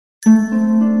Alright,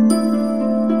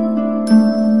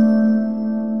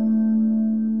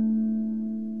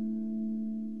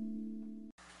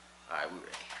 we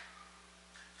ready.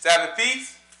 Sabbath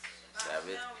peace.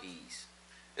 Sabbath peace.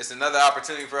 It's another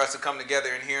opportunity for us to come together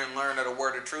and hear and learn of the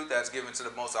word of truth that's given to the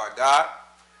Most High God.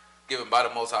 Given by the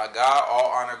Most High God.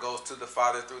 All honor goes to the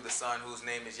Father through the Son, whose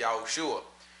name is Yahushua.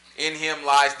 In him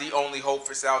lies the only hope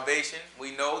for salvation.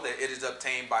 We know that it is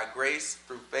obtained by grace,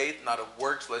 through faith, not of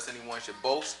works, lest anyone should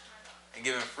boast, and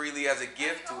given freely as a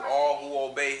gift to all who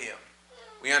obey him.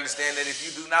 We understand that if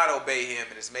you do not obey him,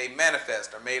 it is made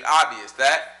manifest or made obvious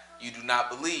that you do not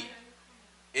believe.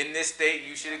 In this state,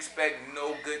 you should expect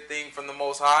no good thing from the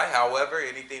Most High. However,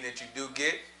 anything that you do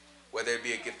get, whether it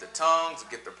be a gift of tongues, a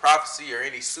gift of prophecy, or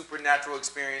any supernatural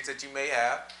experience that you may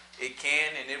have, it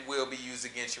can and it will be used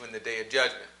against you in the day of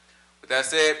judgment. With that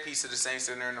said, peace to the saints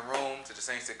that are in the room, to the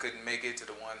saints that couldn't make it, to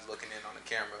the ones looking in on the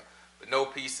camera. But no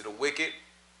peace to the wicked.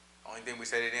 Only thing we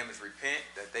say to them is repent,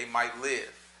 that they might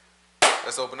live.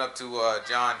 Let's open up to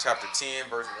John chapter 10,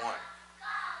 verse 1.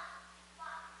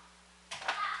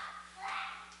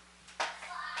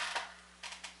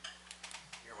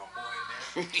 Hear my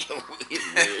boy in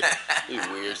there? He's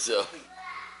weird, so.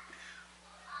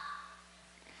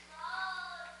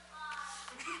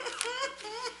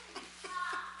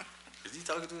 Is he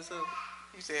talking to himself?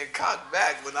 He said, cock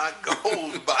back when I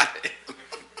gold by it.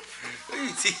 What do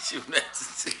you teach you that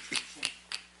to do?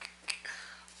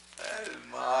 That is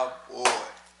my boy.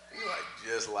 He like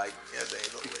just like me. That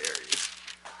thing's hilarious.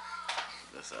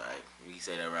 That's alright. When you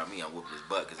say that around me, I'm whooping his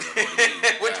butt.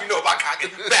 What you know about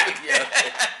cocking back? Yeah.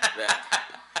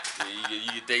 You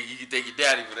can thank your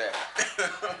daddy for that.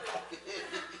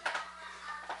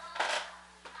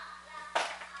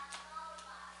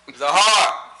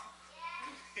 Zahar.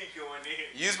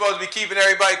 You supposed to be keeping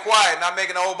everybody quiet, not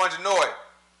making a whole bunch of noise.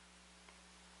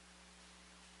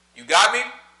 You got me?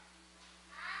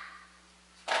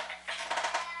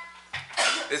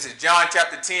 This is John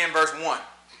chapter 10, verse 1.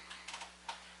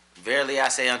 Verily I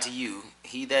say unto you,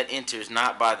 he that enters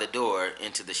not by the door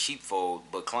into the sheepfold,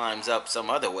 but climbs up some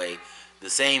other way, the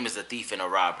same is a thief and a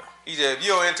robber. He said, if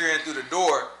you don't enter in through the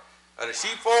door of the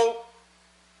sheepfold,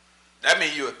 that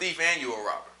means you're a thief and you're a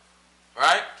robber.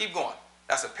 Right? Keep going.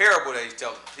 That's a parable that he's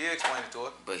telling us. He'll explain it to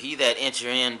us. But he that enter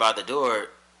in by the door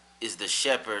is the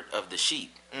shepherd of the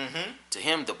sheep. Mm-hmm. To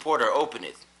him the porter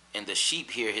openeth, and the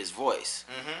sheep hear his voice.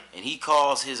 Mm-hmm. And he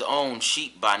calls his own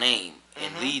sheep by name,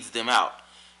 and leads them out.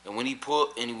 And when he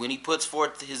puts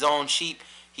forth his own sheep,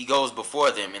 he goes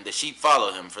before them, and the sheep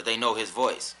follow him, for they know his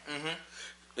voice. Mm-hmm.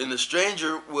 And the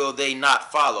stranger will they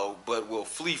not follow, but will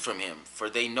flee from him, for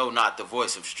they know not the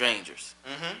voice of strangers.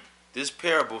 Mm-hmm. This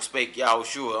parable spake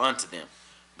Yahushua unto them,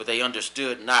 but they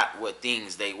understood not what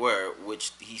things they were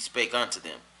which he spake unto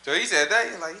them. So he said that.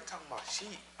 He's like, he's talking about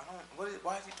sheep.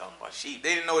 Why is he talking about sheep?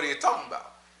 They didn't know what he was talking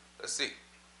about. Let's see.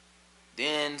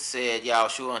 Then said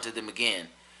Yahushua unto them again,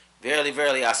 Verily,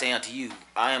 verily, I say unto you,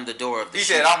 I am the door of the sheep.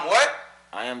 He said, I'm what?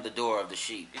 I am the door of the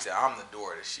sheep. He said, I'm the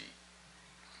door of the sheep.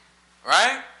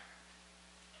 Right?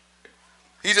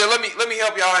 He said, let me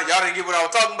help y'all out. Y'all didn't get what I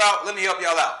was talking about. Let me help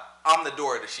y'all out. I'm the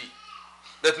door of the sheep.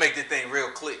 Let's make this thing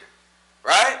real clear.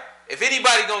 Right? If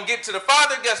anybody gonna get to the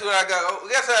Father, guess what I got?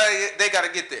 Guess how they gotta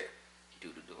get there?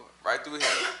 Through the door. Right through here.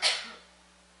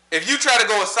 If you try to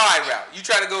go a side route, you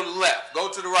try to go to the left, go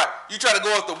to the right, you try to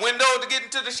go out the window to get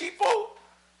into the sheepfold,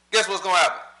 guess what's gonna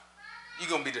happen? You're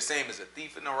gonna be the same as a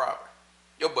thief and a robber.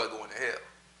 Your butt going to hell.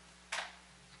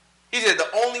 He said the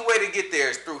only way to get there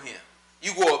is through him.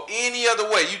 You go up any other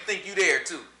way, you think you there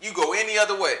too. You go any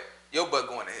other way, your butt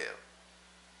going to hell.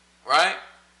 Right?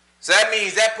 So that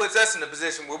means that puts us in a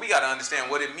position where we got to understand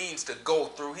what it means to go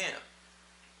through him.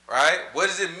 Right? What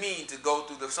does it mean to go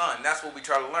through the Son? That's what we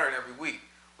try to learn every week.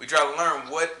 We try to learn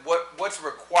what's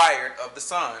required of the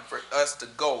Son for us to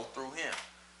go through him.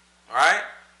 Right?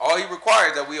 All he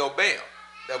requires is that we obey him,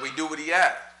 that we do what he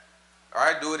asks. All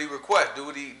right? Do what he requests, do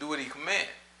what he commands.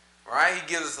 Right? He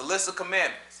gives us a list of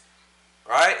commandments.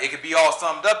 Right? It could be all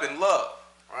summed up in love.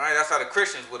 Right? That's how the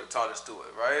Christians would have taught us to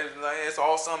it. Right? It's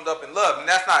all summed up in love. And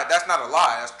that's not a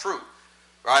lie. That's true.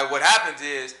 Right? What happens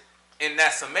is, in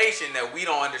that summation, that we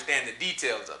don't understand the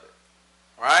details of it.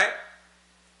 Right?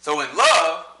 So in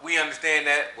love, we understand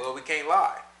that, well, we can't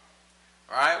lie.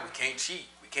 Right? We can't cheat.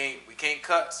 We can't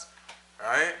cuss.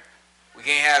 Right? We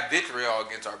can't have vitriol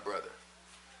against our brother.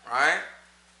 Right?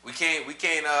 We can't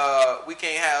fornicate.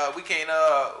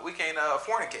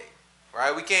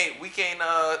 Right? We can't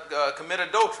commit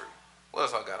adultery. What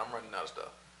else I got? I'm running out of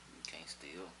stuff. Can't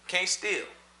steal. Can't steal.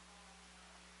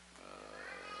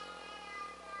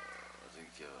 I think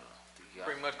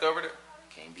Pretty much covered it.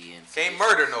 Can't be in. Can't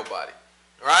murder nobody.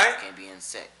 Right? You can't be in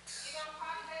sects.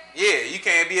 Yeah, you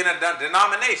can't be in a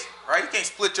denomination, right? You can't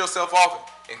split yourself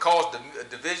off and cause a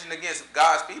division against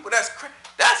God's people. That's crazy.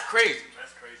 That's crazy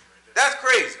right there. That's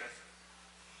crazy.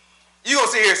 You gonna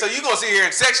sit here, so you gonna sit here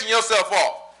and section yourself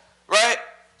off, right?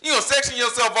 You gonna section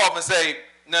yourself off and say,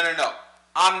 no,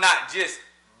 I'm not just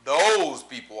those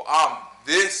people. I'm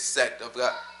this sect of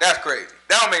God. That's crazy.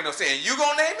 That don't make no sense. You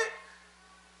gonna name it?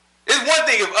 It's one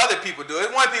thing if other people do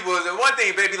it. It's one thing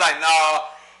if they be like, nah,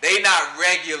 they not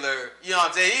regular. You know what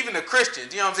I'm saying? Even the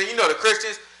Christians, you know what I'm saying? You know the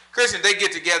Christians, they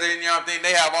get together and you know what I'm saying?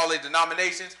 They have all their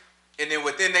denominations. And then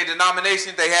within their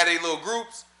denominations, they have their little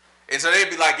groups. And so they'd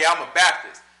be like, yeah, I'm a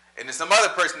Baptist. And then some other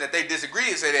person that they disagree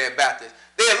and say they're a Baptist,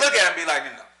 they'd look at him and be like,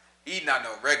 no, he's not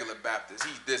no regular Baptist.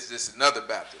 He's this, another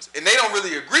Baptist. And they don't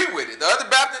really agree with it. The other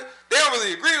Baptists, they don't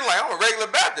really agree. Like, I'm a regular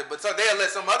Baptist. But so they'll let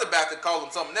some other Baptist call them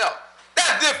something else.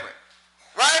 That's different.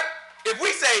 Right? If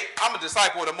we say, I'm a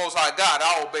disciple of the Most High God,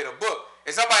 I obey the book,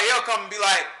 and somebody else come and be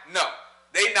like, no,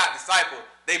 they not disciples,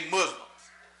 they Muslims.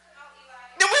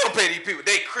 Then we don't pay these people,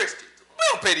 they Christians. We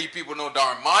don't pay these people no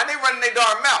darn mind. They running their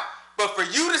darn mouth. But for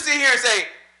you to sit here and say,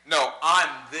 no, I'm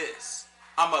this.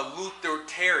 I'm a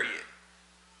Lutheritarian.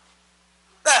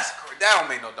 That don't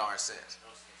make no darn sense.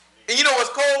 And you know what's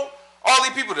cool? All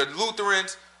these people, the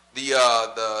Lutherans, the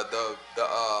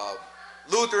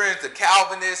Lutherans, the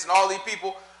Calvinists, and all these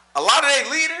people, a lot of their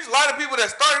leaders, a lot of people that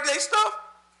started their stuff,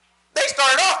 they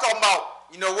started off talking about,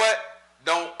 you know what?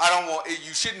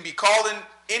 You shouldn't be calling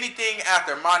anything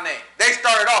after my name. They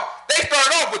started off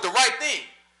with the right thing.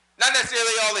 Not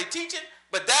necessarily all they teaching,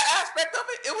 but that aspect of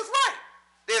it was right.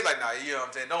 They're like, nah, you know what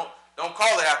I'm saying? Don't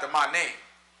call it after my name.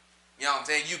 You know what I'm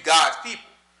saying? You God's people.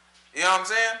 You know what I'm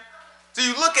saying? So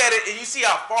you look at it and you see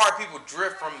how far people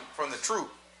drift from the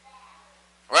truth.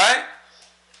 Right?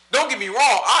 Don't get me wrong.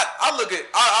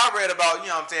 I read about, you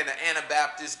know what I'm saying, the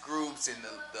Anabaptist groups and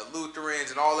the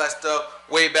Lutherans and all that stuff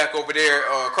way back over there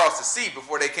across the sea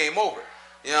before they came over.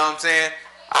 You know what I'm saying?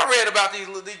 I read about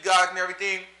these guys and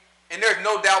everything, and there's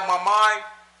no doubt in my mind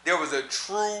there was a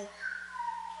true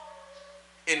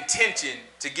intention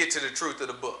to get to the truth of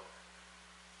the book.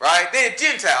 Right? They're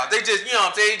Gentiles. They just, you know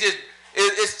what I'm saying,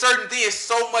 it's certain things, it's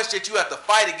so much that you have to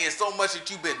fight against, so much that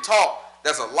you've been taught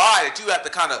that's a lie that you have to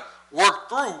kind of work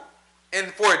through. And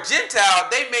for a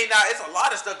Gentile, it's a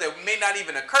lot of stuff that may not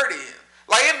even occur to him.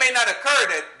 Like, it may not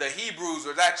occur that the Hebrews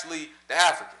was actually the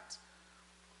Africans.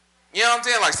 You know what I'm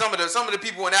saying? Like, some of the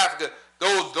people in Africa,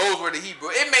 those were the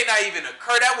Hebrews. It may not even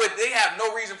occur. They have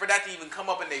no reason for that to even come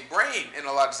up in their brain in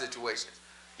a lot of situations.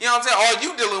 You know what I'm saying? All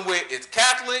you dealing with is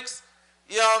Catholics,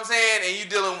 you know what I'm saying? And you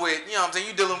dealing with, you know what I'm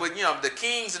saying, the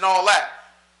kings and all that.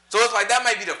 So it's like that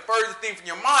might be the furthest thing from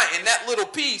your mind, and that little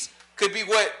piece could be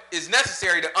what is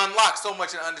necessary to unlock so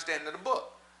much of the understanding of the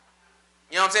book.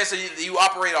 You know what I'm saying? So you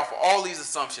operate off of all these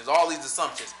assumptions,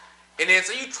 and then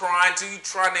so you trying to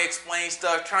explain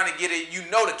stuff, trying to get it. You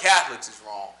know the Catholics is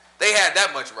wrong. They had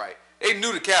that much right. They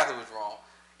knew the Catholic was wrong,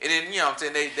 and then, you know what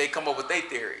I'm saying, they come up with their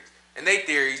theories, and their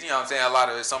theories, you know what I'm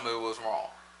saying, some of it was wrong.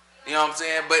 You know what I'm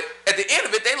saying? But at the end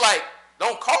of it, they like,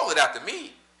 don't call it after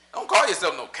me. Don't call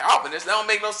yourself no Calvinist. That don't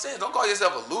make no sense. Don't call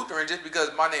yourself a Lutheran just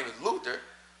because my name is Luther.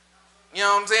 You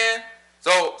know what I'm saying?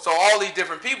 So all these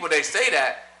different people, they say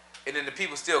that, and then the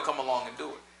people still come along and do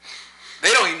it.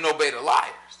 They don't even obey the liars.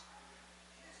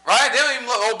 Right? They don't even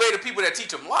obey the people that teach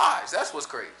them lies. That's what's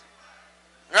crazy.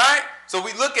 Right? So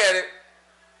we look at it,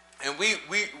 and we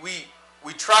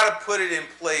try to put it in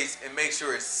place and make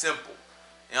sure it's simple.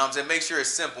 You know what I'm saying? Make sure it's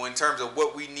simple in terms of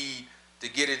what we need to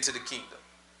get into the kingdom.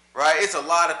 Right? It's a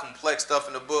lot of complex stuff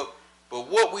in the book, but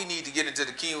what we need to get into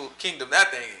the kingdom,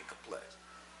 that thing ain't complex.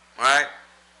 Right?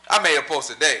 I made a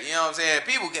post today. You know what I'm saying?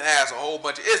 People can ask a whole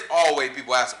bunch of, it's always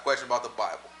people asking questions about the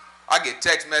Bible. I get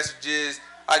text messages.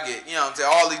 I get, you know what I'm saying,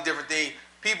 all these different things.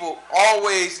 People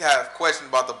always have questions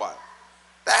about the Bible.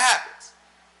 That happens.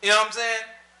 You know what I'm saying?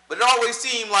 But it always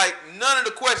seems like none of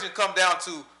the questions come down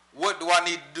to what do I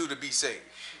need to do to be saved.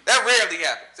 That rarely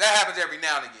happens. That happens every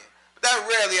now and again. But that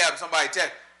rarely happens. Somebody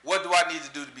text, what do I need to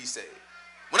do to be saved?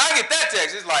 When I get that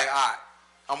text, it's like, all right,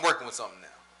 I'm working with something now.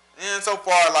 And so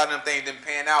far, a lot of them things didn't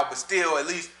pan out, but still, at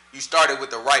least you started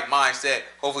with the right mindset.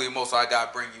 Hopefully, Most High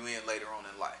God bring you in later on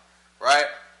in life, right?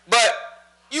 But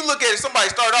you look at it, somebody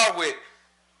start off with,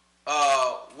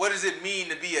 what does it mean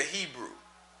to be a Hebrew?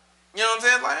 You know what I'm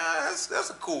saying? Like,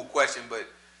 that's a cool question, but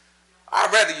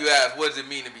I'd rather you ask, what does it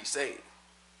mean to be saved?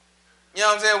 You know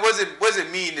what I'm saying? What does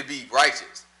it mean to be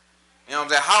righteous? You know what I'm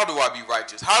saying? How do I be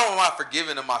righteous? How am I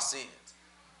forgiven of my sins?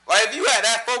 Like, if you had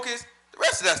that focus, the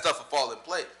rest of that stuff will fall in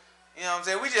place. You know what I'm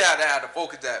saying? We just have to have the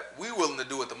focus that we're willing to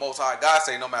do what the Most High God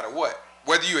say no matter what,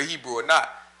 whether you're a Hebrew or not.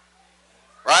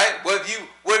 Right? What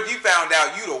if you found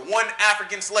out you the one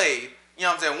African slave, you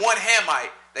know what I'm saying, one Hamite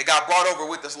that got brought over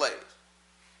with the slaves?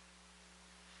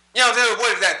 You know what I'm saying?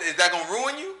 What is that? Is that going to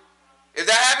ruin you? If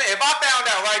that happened, if I found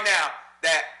out right now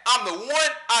that I'm the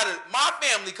one out of my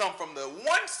family come from the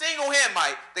one single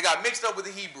Hamite that got mixed up with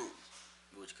the Hebrews.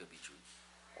 Which could be true.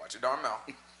 Watch your darn mouth.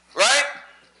 Right?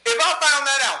 If I found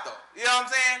that out though, you know what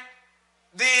I'm saying?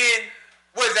 Then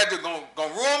what is that do?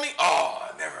 Gonna ruin me?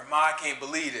 Oh, never mind. I can't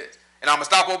believe this. And I'm gonna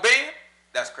stop obeying?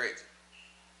 That's crazy.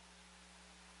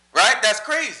 Right? That's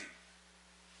crazy.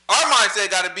 Our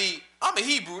mindset gotta be, I'm a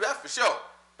Hebrew, that's for sure.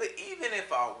 But even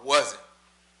if I wasn't,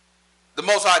 the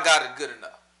Most High God is good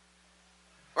enough.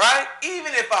 Right?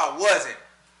 Even if I wasn't,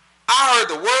 I heard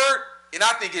the word, and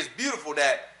I think it's beautiful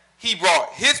that he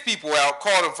brought his people out,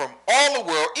 called them from all the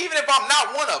world. Even if I'm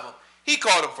not one of them, he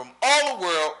called them from all the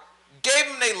world, gave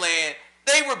them their land,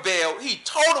 they rebelled, he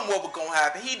told them what was going to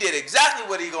happen, he did exactly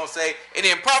what he was going to say, and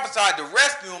then prophesied to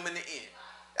rescue them in the end.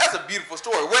 That's a beautiful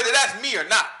story, whether that's me or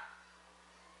not.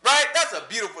 Right? That's a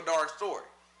beautiful darn story.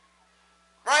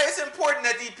 Right? It's important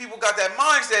that these people got that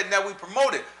mindset and that we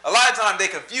promote it. A lot of times they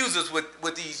confuse us with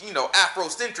these,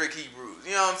 Afrocentric Hebrews.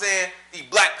 You know what I'm saying? These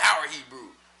black power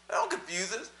Hebrews. They don't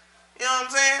confuse us. You know what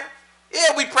I'm saying?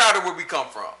 Yeah, we proud of where we come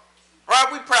from. Right?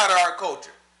 We proud of our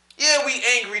culture. Yeah, we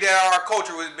angry that our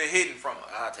culture has been hidden from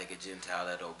us. I'll take a Gentile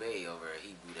that obey over a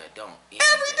Hebrew that don't.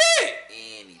 Every day.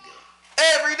 Any day.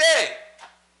 Every day.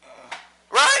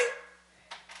 Right?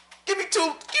 Give me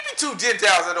two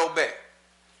Gentiles that obey.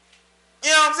 You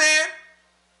know what I'm saying?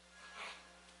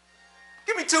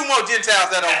 Give me two more Gentiles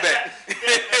that obey.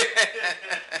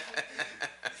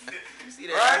 You see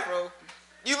that, right? bro?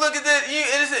 You look at this.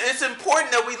 It's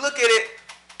important that we look at it,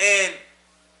 and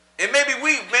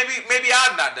maybe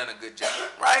I've not done a good job,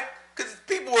 right? Because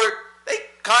people they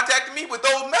contacted me with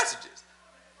those messages,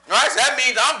 right? So that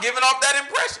means I'm giving off that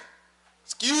impression.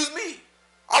 Excuse me,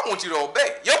 I want you to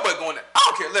obey. Your boy going there. I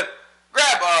don't care. Let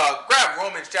grab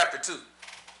Romans chapter 2.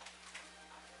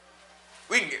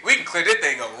 We can clear this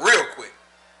thing up real quick.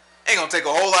 Ain't gonna take a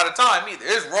whole lot of time either.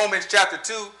 It's Romans chapter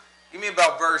 2. Give me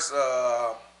about verse.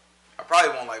 I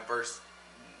probably won't like verse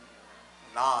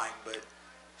 9, but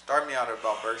start me out at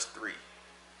about verse 3.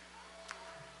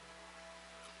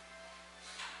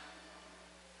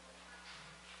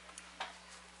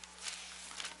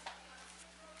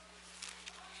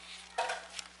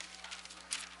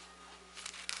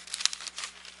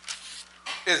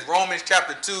 It's Romans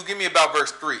chapter 2. Give me about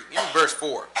verse 3. Give me verse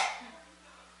 4.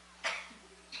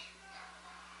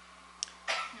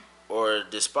 Or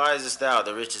despisest thou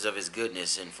the riches of his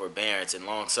goodness and forbearance and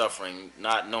long suffering,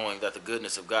 not knowing that the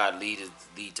goodness of God lead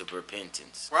to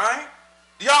repentance? Right?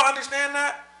 Do y'all understand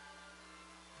that?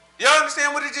 Y'all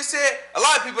understand what it just said? A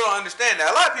lot of people don't understand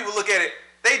that. A lot of people look at it,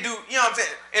 they do, you know what I'm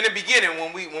saying? In the beginning,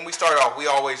 when we start off, we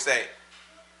always say,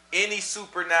 any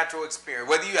supernatural experience,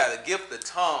 whether you have a gift of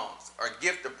tongues or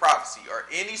gift of prophecy or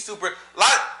any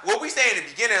what we say in the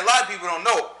beginning, a lot of people don't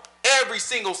know, every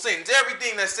single sentence,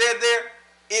 everything that's said there,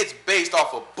 it's based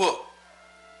off a book.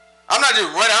 I'm not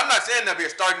saying up here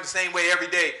starting the same way every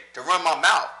day to run my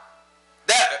mouth.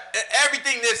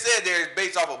 Everything that's said there is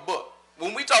based off a book.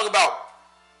 When we talk about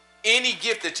any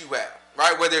gift that you have,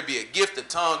 right, whether it be a gift of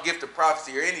tongue, gift of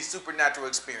prophecy, or any supernatural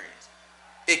experience,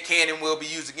 it can and will be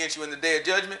used against you in the day of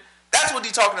judgment. That's what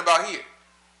he's talking about here.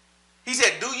 He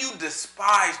said, do you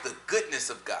despise the goodness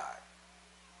of God?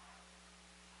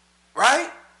 Right?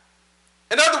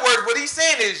 In other words, what he's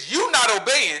saying is you not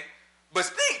obeying, but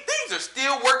things are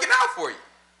still working out for you.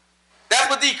 That's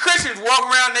what these Christians walk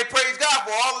around and they praise God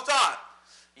for all the time.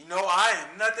 You know, I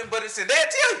am nothing but a sinner. They'll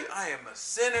tell you, I am a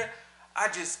sinner.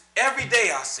 Every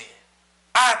day I sin.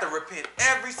 I have to repent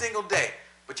every single day.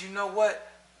 But you know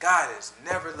what? God has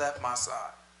never left my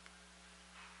side.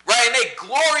 Right? And they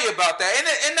glory about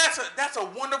that. And that's a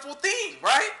wonderful thing,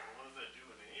 right? What does that do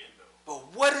in the end, though?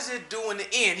 But what does it do in the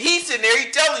end? He's sitting there,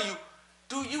 he's telling you,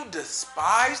 do you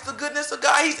despise the goodness of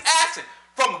God? He's asking.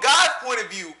 From God's point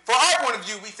of view, for our point of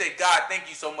view, we say, God, thank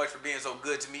you so much for being so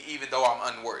good to me, even though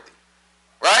I'm unworthy.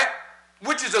 Right?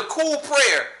 Which is a cool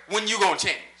prayer when you're going to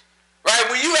change. Right?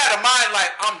 When you had a mind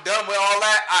like, I'm done with all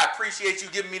that, I appreciate you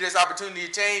giving me this opportunity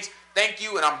to change, thank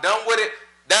you, and I'm done with it,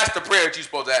 that's the prayer that you're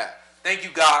supposed to have. Thank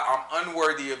you, God, I'm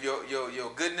unworthy of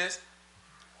your goodness.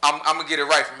 I'm going to get it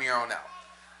right from here on out.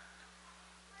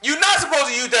 You're not supposed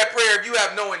to use that prayer if you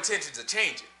have no intentions of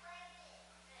changing.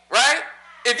 Right?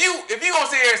 If you going to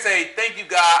sit here and say, thank you,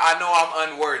 God, I know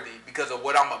I'm unworthy because of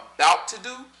what I'm about to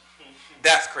do,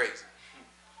 that's crazy.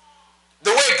 The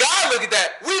way God look at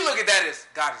that, we look at that as,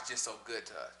 God is just so good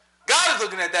to us. God is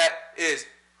looking at that as,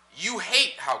 you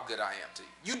hate how good I am to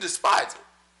you. You despise it.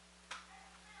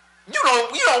 You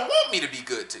don't want me to be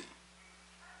good to you.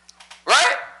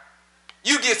 Right?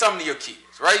 You give something to your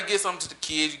kids, right? You give something to the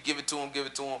kids, you give it to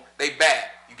them. They bad,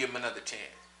 you give them another chance.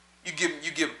 You give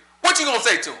what you gonna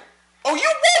say to them? Oh, you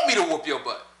want me to whoop your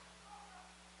butt?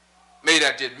 Maybe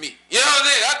that's just me. You know what I'm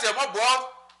saying? I tell my boss,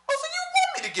 oh, so you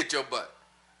want me to get your butt?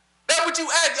 That's what you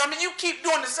ask. I mean, you keep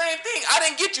doing the same thing. I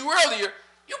didn't get you earlier.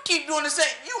 You keep doing the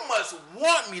same. You must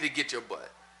want me to get your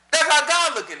butt. That's how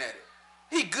God looking at it.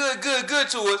 He good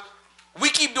to us. We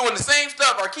keep doing the same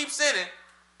stuff or keep sinning.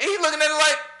 And he looking at it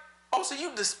like, oh, so you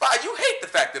hate the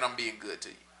fact that I'm being good to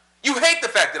you. You hate the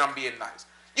fact that I'm being nice.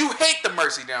 You hate the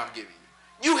mercy that I'm giving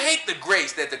you. You hate the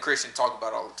grace that the Christians talk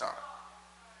about all the time.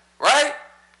 Right?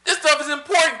 This stuff is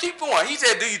important. Keep going. He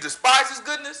said, do you despise his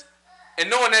goodness? And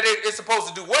knowing that it's supposed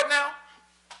to do what now?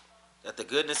 That the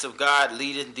goodness of God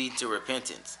leadeth thee to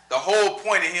repentance. The whole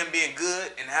point of him being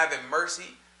good and having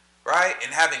mercy, right?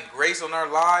 And having grace on our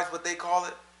lives, what they call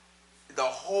it. The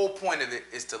whole point of it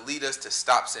is to lead us to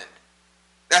stop sinning.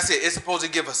 That's it. It's supposed to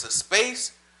give us a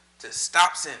space to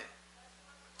stop sinning.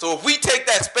 So if we take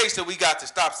that space that we got to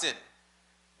stop sinning,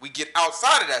 we get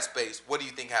outside of that space, what do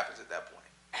you think happens at that point?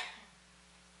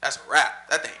 That's a wrap.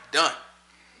 That thing done.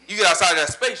 You get outside of that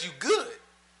space, you good.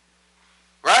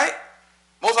 Right?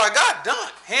 Most High God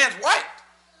done. Hands wiped.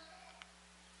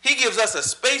 He gives us a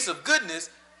space of goodness.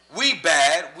 We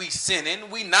bad. We sinning.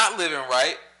 We not living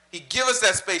right. He give us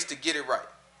that space to get it right.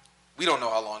 We don't know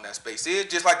how long that space is.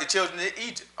 Just like the children of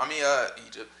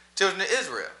children of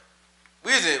Israel.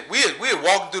 We was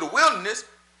walking through the wilderness.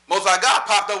 Most High God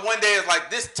popped up one day and was like,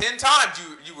 this 10 times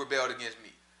you rebelled against me.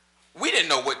 We didn't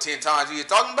know what 10 times he was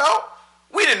talking about.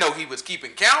 We didn't know he was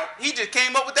keeping count. He just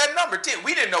came up with that number, 10.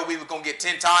 We didn't know we were going to get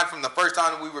 10 times from the first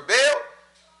time that we rebelled.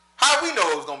 How we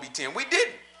know it was going to be 10? We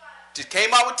didn't. Just came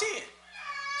out with 10.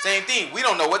 Same thing. We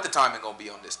don't know what the timing going to be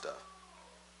on this stuff.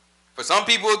 For some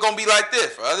people, it's going to be like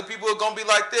this. For other people, it's going to be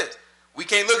like this. We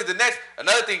can't look at the next.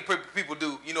 Another thing people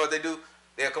do, you know what they do?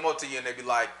 They'll come up to you and they'll be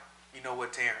like, you know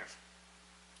what, Terrence?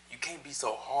 You can't be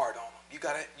so hard on them. You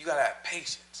gotta have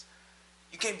patience.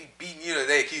 You can't be beating,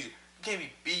 they accuse you. You can't be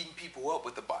beating people up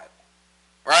with the Bible.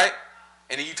 Right?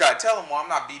 And then you try to tell them, well, I'm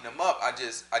not beating them up. I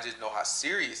just know how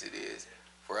serious it is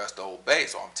for us to obey.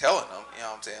 So I'm telling them, you know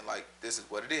what I'm saying? Like, this is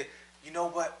what it is. You know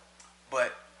what?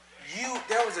 But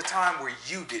there was a time where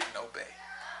you didn't obey.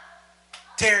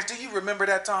 Terrence, do you remember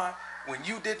that time when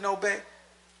you didn't obey?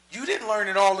 You didn't learn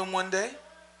it all in one day.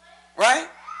 Right?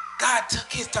 God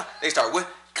took his time. They start with,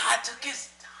 God took his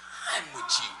time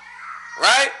with you.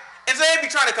 Right? And so they be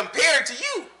trying to compare it to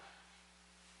you.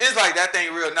 It's like, that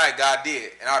thing real nice, God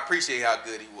did. And I appreciate how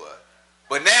good he was.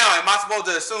 But now, am I supposed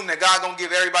to assume that God going to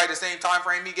give everybody the same time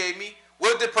frame he gave me?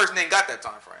 What if the person ain't got that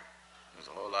time frame? There's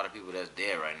a whole lot of people that's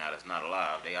dead right now that's not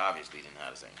alive. They obviously didn't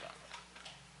have the same time frame.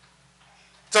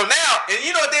 So now, and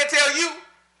you know what they'll tell you?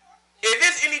 If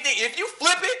it's anything, if you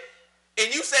flip it,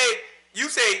 and you say,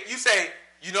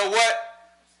 you know what?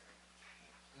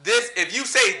 If you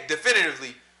say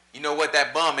definitively, you know what,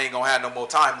 that bum ain't going to have no more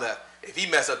time left. If he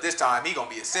mess up this time, he going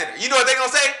to be a sinner. You know what they going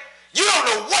to say? You don't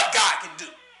know what God can do.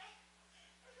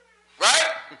 Right?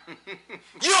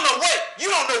 You don't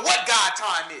know what God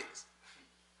time is.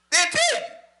 They'll tell you.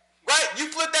 Right? You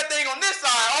flip that thing on this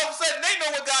side, all of a sudden they know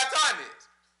what God time is.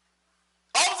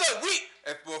 All of a sudden,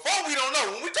 before we don't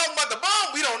know. When we talking about the bum,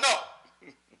 we don't know.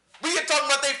 We get talking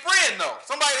about their friend though.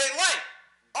 Somebody they like.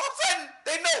 All of a sudden,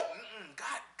 they know.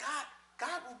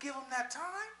 God will give them that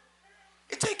time.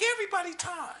 It take everybody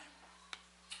time.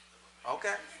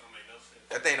 Okay.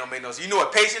 That thing don't make no sense. You know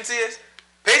what patience is?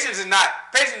 Patience is not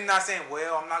saying,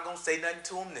 well, I'm not gonna say nothing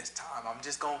to him this time. I'm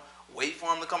just gonna wait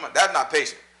for him to come up. That's not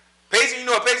patience. Patience, you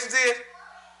know what patience is?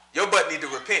 Your butt need to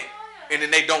repent, and then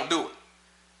they don't do it.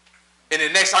 And the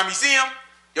next time you see them,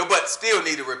 your butt still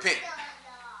need to repent.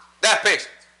 That's patience.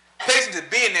 Patience is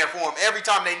being there for them every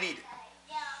time they need it.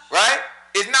 Right?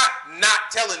 It's not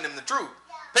telling them the truth.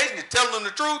 Patience is telling them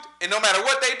the truth, and no matter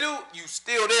what they do, you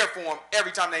still there for them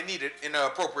every time they need it in the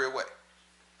appropriate way.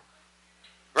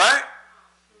 Right?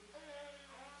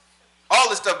 All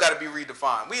this stuff got to be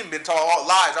redefined. We haven't been taught all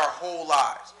lies our whole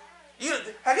lives.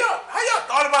 Have y'all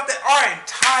thought about that? Our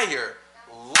entire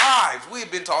lives,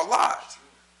 we've been taught lies.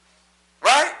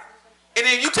 Right? And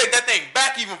then you take that thing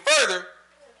back even further.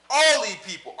 All these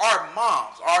people, our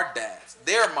moms, our dads,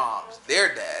 their moms,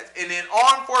 their dads, and then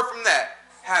on forth from that,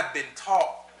 have been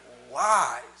taught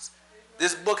lies.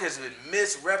 This book has been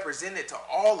misrepresented to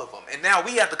all of them. And now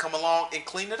we have to come along and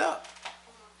clean it up.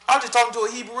 I was just talking to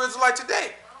a Hebrew Israelite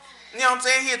today. You know what I'm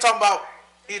saying? He was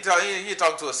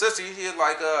talking to a sister. He was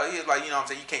like, you know what I'm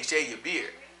saying, you can't shave your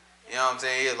beard. You know what I'm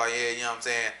saying? He was like, yeah, you know what I'm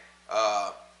saying?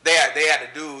 they had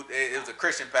a dude. It was a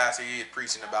Christian pastor. He was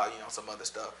preaching about some other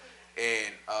stuff,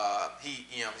 and he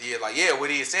was like, yeah, what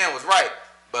he was saying was right,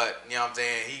 but what I'm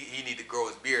saying, he need to grow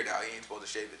his beard out. He ain't supposed to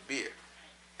shave his beard.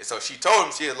 And so she told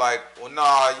him, she was like, well,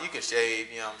 nah, you can shave.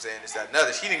 What I'm saying, this, that, and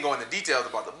other. She didn't go into details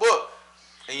about the book.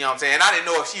 And what I'm saying, I didn't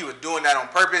know if she was doing that on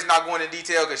purpose, not going into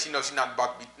detail, because she knows she's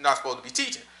not supposed to be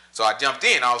teaching. So I jumped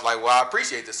in. I was like, well, I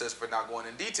appreciate the sister for not going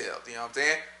in detail. You know what I'm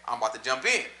saying? I'm about to jump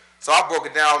in. So I broke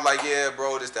it down. I was like, yeah,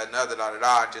 bro, this, that, and other, da-da-da.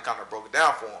 I just kind of broke it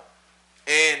down for him.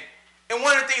 And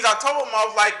one of the things I told him, I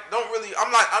was like, I'm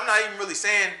not even really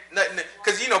saying nothing,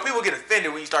 because, people get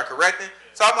offended when you start correcting.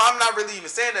 So I'm not really even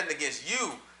saying nothing against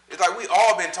you. It's like we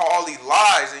all been taught all these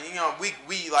lies, and,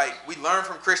 we learned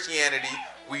from Christianity.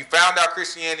 We found out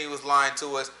Christianity was lying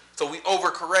to us, so we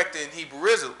overcorrect as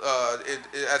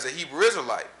a Hebrew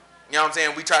Israelite. You know what I'm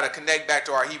saying? We try to connect back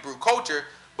to our Hebrew culture,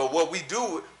 but what we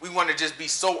do, we want to just be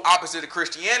so opposite of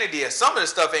Christianity as some of the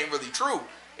stuff ain't really true.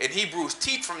 And Hebrews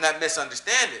teach from that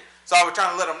misunderstanding. So I was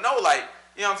trying to let them know, like,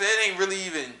 you know what I'm saying? It ain't really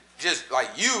even just like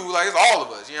you, like it's all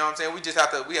of us. You know what I'm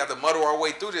saying? We have to muddle our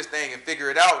way through this thing and figure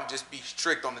it out and just be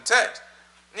strict on the text.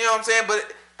 You know what I'm saying?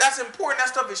 But that's important. That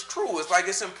stuff is true. It's like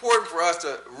it's important for us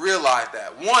to realize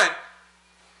that. One,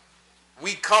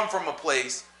 we come from a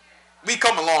place, we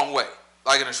come a long way,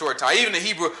 like in a short time. Even the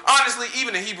Hebrew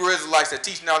Israelites that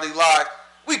teach now these lies,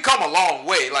 we come a long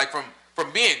way, like from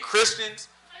being Christians,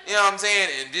 you know what I'm saying,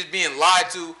 and just being lied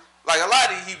to. Like a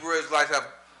lot of the Hebrew Israelites have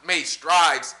made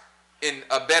strides in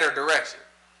a better direction.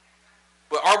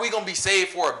 But are we going to be saved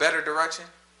for a better direction?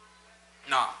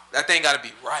 Nah, that thing got to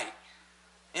be right.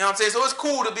 You know what I'm saying? So it's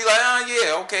cool to be like,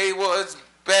 yeah, okay, well, it's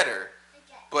better.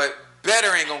 But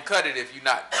better ain't going to cut it if you're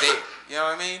not there. You know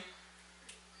what I mean?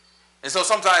 And so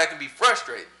sometimes that can be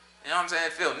frustrating. You know what I'm saying?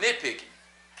 It feel nitpicky.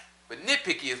 But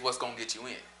nitpicky is what's going to get you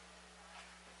in.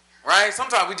 Right?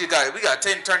 Sometimes we got to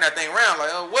turn that thing around like,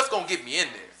 oh, what's going to get me in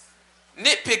there?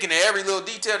 Nitpicking at every little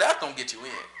detail, that's going to get you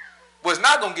in. What's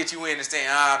not going to get you in is saying,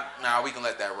 nah, we can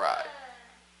let that ride.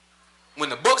 When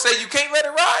the book says you can't let it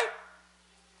ride,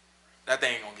 that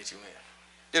thing ain't going to get you in.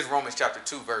 This is Romans chapter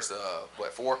 2, verse,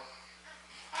 4?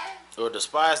 Or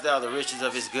despise thou the riches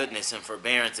of his goodness and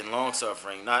forbearance and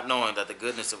longsuffering, not knowing that the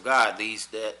goodness of God leads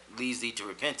thee to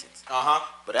repentance.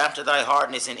 But after thy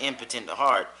hardness and impotent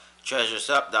heart, treasures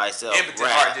up thyself impotent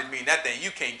wrath. Heart just mean that thing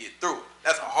you can't get through it.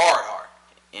 That's a hard heart.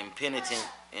 Impenitent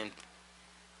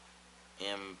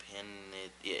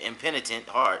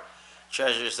heart,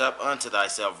 treasures up unto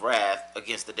thyself wrath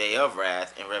against the day of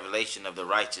wrath and revelation of the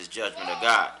righteous judgment of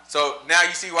God. So now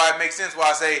you see why it makes sense why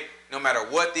I say no matter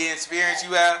what the experience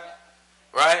you have,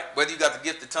 right? Whether you got the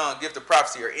gift of tongue, gift of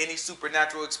prophecy, or any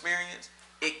supernatural experience,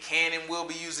 it can and will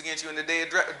be used against you in the day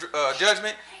of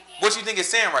judgment. What you think it's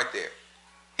saying right there?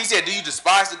 He said, do you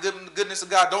despise the goodness of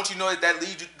God? Don't you know that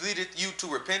leadeth you to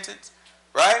repentance?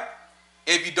 Right?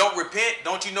 If you don't repent,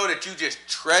 don't you know that you just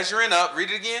treasuring up?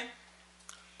 Read it again.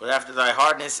 But after thy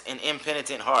hardness and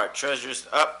impenitent heart, treasures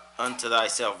up unto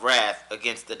thyself wrath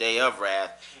against the day of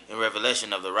wrath and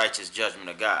revelation of the righteous judgment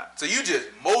of God. So you just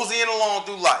moseying along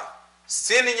through life,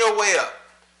 sending your way up,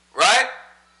 right?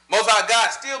 Most High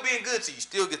God still being good to you.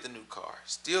 Still get the new car.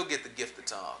 Still get the gift of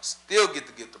tongues. Still get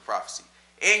the gift of prophecy.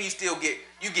 And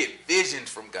you get visions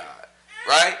from God,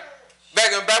 right?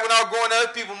 Back when I was growing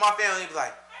up, people in my family was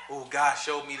like, oh, God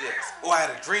showed me this. Oh, I had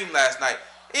a dream last night.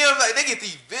 You know, like they get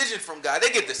these visions from God. They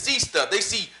get to see stuff. They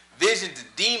see visions of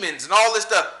demons and all this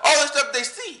stuff. All this stuff they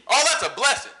see. All that's a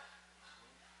blessing.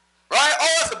 Right?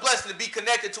 All that's a blessing to be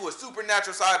connected to a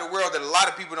supernatural side of the world that a lot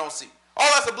of people don't see. All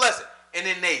that's a blessing. And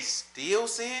then they still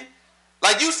sin.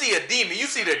 Like you see a demon. You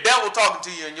see the devil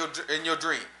talking to you in your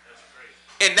dream.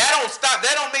 And that don't stop.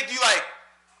 That don't make you like,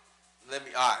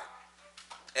 all right,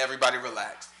 everybody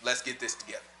relax. Let's get this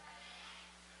together.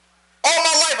 All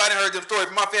my life I done heard this story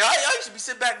from my family. I used to be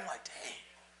sitting back and like, dang,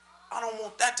 I don't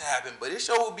want that to happen, but it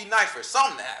sure would be nice for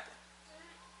something to happen.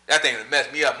 That thing would mess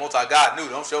me up. Multi-God knew,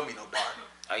 don't show me no dark.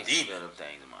 I used to feel them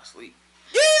things in my sleep.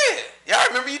 Yeah, I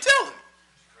remember you telling me.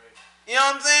 You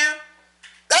know what I'm saying?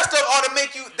 That stuff ought to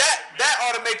make you, that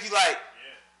ought to make you like,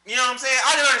 you know what I'm saying?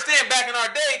 I didn't understand back in our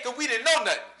day because we didn't know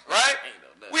nothing, right?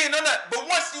 We didn't know nothing. But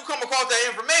once you come across that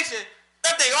information,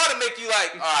 that thing ought to make you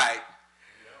like, all right,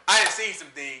 I done seen some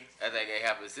things. That thing ain't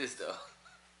happened since though.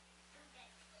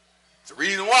 It's the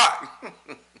reason why.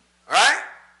 Right?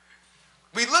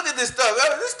 We look at this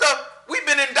stuff. We've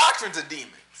been in doctrines of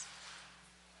demons.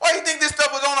 Why do you think this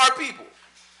stuff was on our people?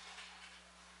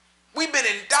 We've been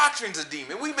in doctrines of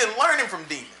demons. We've been learning from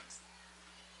demons.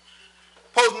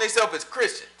 Posing themselves as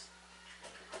Christians.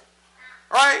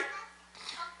 Right?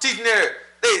 Teaching they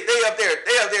up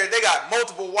there, they got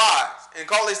multiple wives and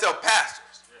call themselves pastors.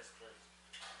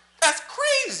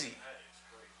 crazy.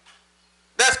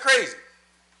 That's crazy.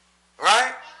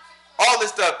 Right? All this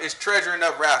stuff is treasuring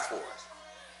up wrath for us.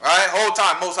 Right? Whole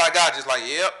time, Most High God just like,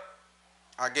 yep,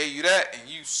 I gave you that and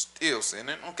you still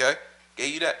sinning. Okay.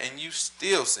 Gave you that and you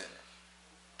still sinning.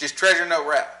 Just treasuring up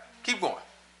wrath. Keep going.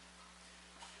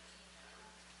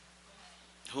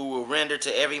 Who will render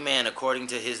to every man according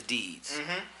to his deeds.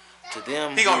 Mm-hmm. To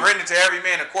them he gonna render to every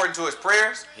man according to his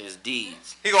prayers. His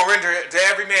deeds. He gonna render it to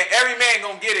every man. Every man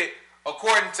gonna get it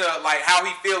according to like how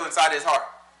he feel inside his heart.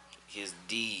 His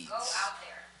deeds. Go out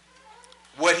there.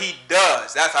 What he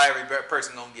does, that's how every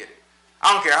person gonna get it.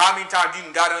 I don't care how many times you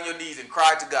can got on your knees and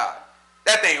cry to God.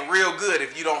 That thing real good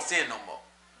if you don't sin no more.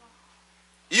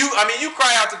 You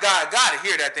cry out to God, God will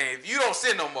hear that thing. If you don't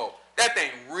sin no more, that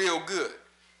thing real good.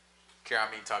 Care how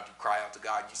many times you cry out to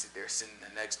God, you sit there sinning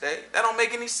the next day. That don't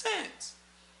make any sense.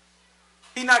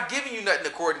 He's not giving you nothing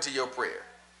according to your prayer.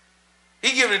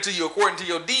 He's giving it to you according to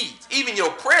your deeds. Even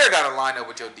your prayer got to line up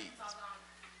with your deeds.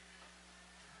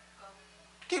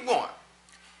 Keep going.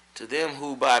 To them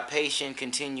who by patient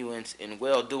continuance in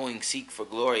well-doing seek for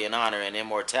glory and honor and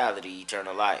immortality,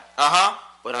 eternal life.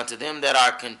 But unto them that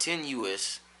are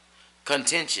contentious,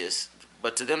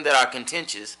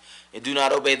 and do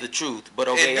not obey the truth, but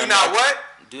obey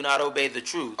Do not obey the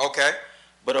truth. Okay.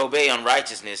 But obey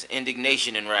unrighteousness,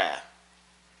 indignation and wrath.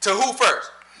 To who first?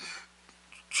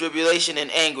 Tribulation and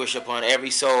anguish upon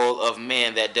every soul of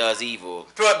man that does evil.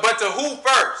 But to who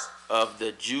first? Of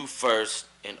the Jew first,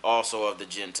 and also of the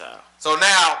Gentile. So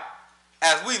now,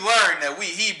 as we learn that we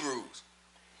Hebrews,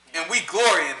 and we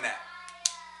glory in that,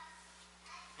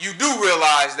 you do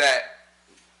realize that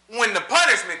when the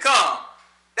punishment comes,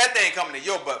 that thing coming to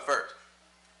your butt first.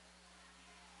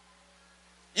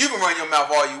 You can run your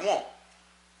mouth all you want.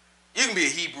 You can be a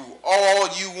Hebrew all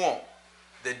you want.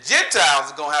 The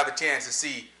Gentiles are going to have a chance to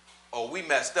see, oh, we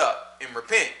messed up and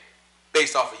repent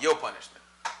based off of your punishment.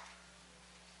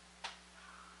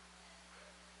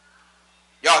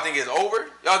 Y'all think it's over?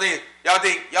 Y'all think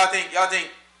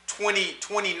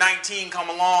 2019 come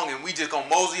along and we just gonna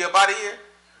mosey up out of here?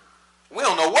 We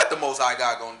don't know what the Most High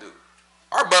God gonna do.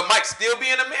 Our butt might still be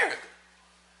in America.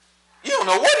 You don't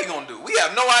know what he gonna do. We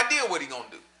have no idea what he gonna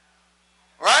do.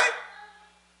 Right?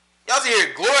 Y'all see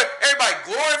here glory, everybody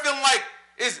glory feeling like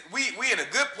we in a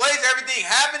good place, everything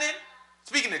happening.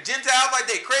 Speaking to Gentiles like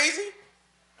they crazy.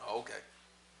 Oh, okay.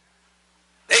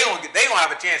 They gonna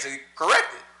have a chance to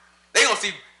correct it. They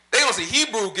gonna see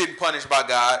Hebrew getting punished by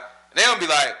God, and they gonna be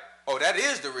like, oh, that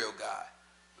is the real God.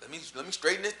 Let me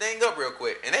straighten this thing up real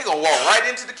quick. And they gonna walk right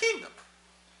into the kingdom.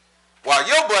 While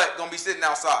your butt gonna be sitting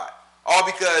outside. All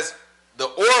because the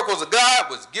oracles of God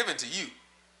was given to you.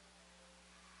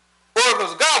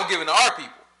 Oracles of God were given to our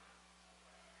people.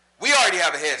 We already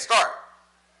have a head start.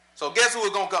 So guess who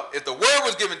is gonna come? If the word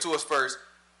was given to us first,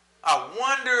 I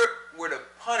wonder where the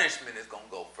punishment is gonna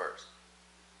go first.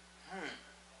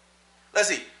 Let's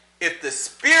see. If the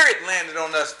Spirit landed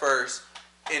on us first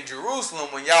in Jerusalem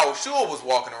when Yahushua was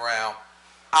walking around,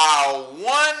 I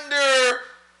wonder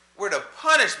where the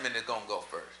punishment is going to go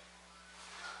first.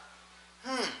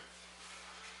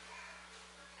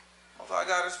 Most High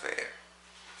God is fair.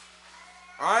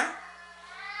 Alright?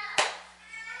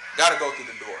 Got to go through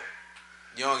the door.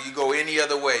 You go any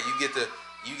other way. You get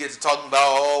to talking about,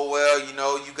 oh, well, you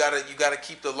got to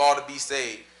keep the law to be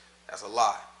saved. That's a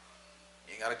lie.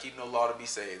 You ain't got to keep no law to be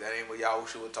saved. That ain't what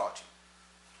Yahushua taught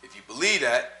you. If you believe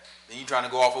that, then you're trying to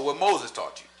go off of what Moses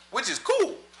taught you, which is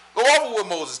cool. Go off of what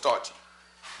Moses taught you.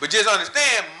 But just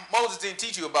understand, Moses didn't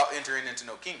teach you about entering into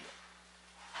no kingdom.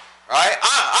 Right?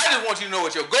 I just want you to know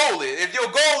what your goal is. If your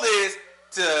goal is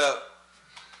to,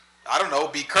 I don't know,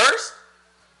 be cursed,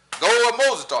 go with what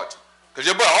Moses taught you. Because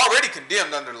your brother already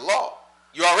condemned under the law.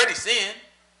 You already sinned.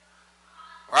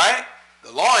 Right?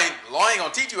 The law ain't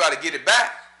going to teach you how to get it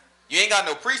back. You ain't got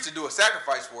no priest to do a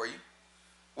sacrifice for you.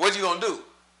 What you going to do?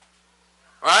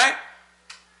 Right?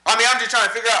 I mean, I'm just trying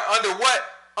to figure out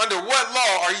under what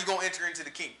law are you going to enter into the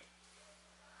kingdom?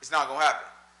 It's not going to happen.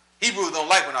 Hebrews don't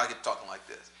like when I get talking like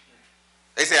this.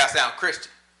 They say I sound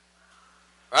Christian.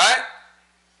 Right?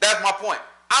 That's my point.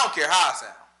 I don't care how I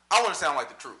sound. I want to sound like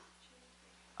the truth.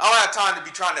 I don't have time to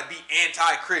be trying to be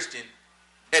anti-Christian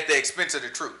at the expense of the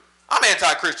truth. I'm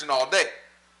anti-Christian all day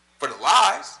for the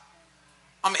lies.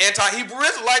 I'm anti-Hebrew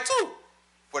Israelite too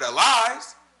for the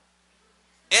lies.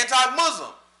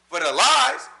 Anti-Muslim for the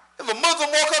lies. If a Muslim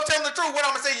walk up telling the truth, what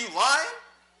I'm going to say, you lying?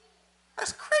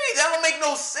 That's crazy. That don't make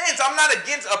no sense. I'm not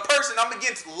against a person. I'm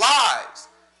against lies.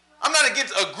 I'm not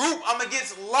against a group. I'm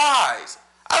against lies.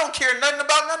 I don't care nothing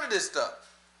about none of this stuff.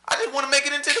 I just want to make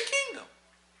it into the kingdom.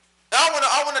 And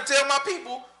I want to tell my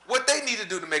people what they need to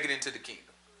do to make it into the kingdom.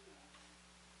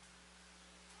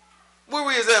 Where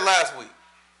we was at last week?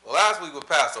 Well, last week was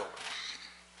Passover.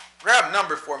 Grab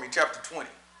Numbers for me, chapter 20.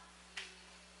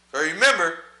 So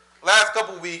remember, last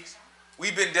couple weeks,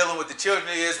 we've been dealing with the children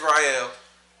of Israel,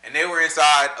 and they were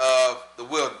inside of the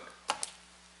wilderness.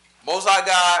 Most High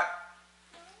God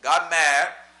got mad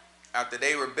after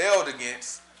they rebelled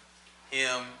against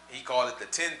him. He called it the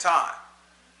 10th time.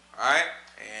 Right?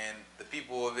 And the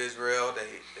people of Israel,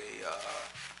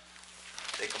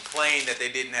 they complained that they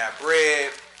didn't have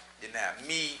bread, didn't have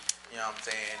meat. You know what I'm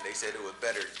saying? They said it was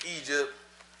better in Egypt.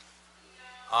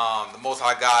 The Most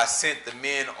High God sent the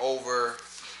men over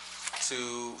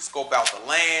to scope out the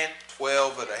land.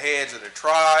 12 of the heads of the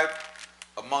tribe.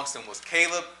 Amongst them was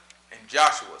Caleb and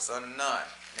Joshua, son of Nun.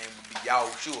 His name would be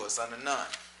Yahushua, son of Nun.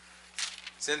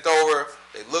 Sent over,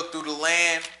 they looked through the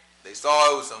land. They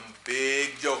saw it was some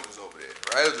big jokers over there,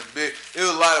 right? It was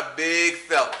a lot of big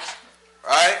fellas,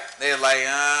 right? They were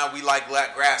like, we like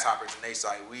black grasshoppers, and they say,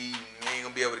 we ain't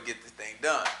gonna be able to get this thing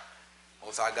done.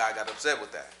 Most High God got upset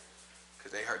with that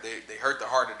because they hurt the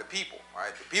heart of the people,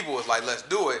 right? The people was like, let's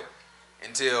do it,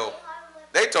 until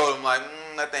they told them like,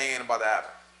 that thing ain't about to happen.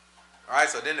 All right,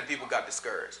 so then the people got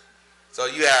discouraged. So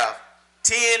you have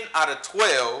 10 out of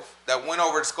 12 that went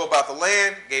over to scope out the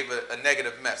land, gave a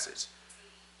negative message.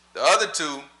 The other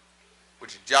two,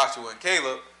 which is Joshua and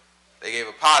Caleb, they gave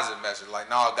a positive message, like,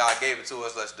 no, God gave it to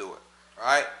us, let's do it. All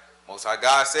right? Most High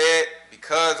God said,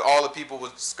 because all the people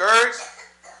was discouraged,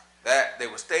 that they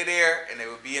would stay there and they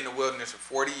would be in the wilderness for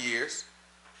 40 years.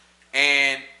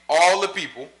 And all the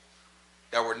people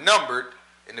that were numbered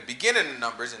in the beginning of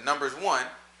Numbers, in Numbers 1,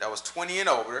 that was 20 and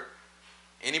over,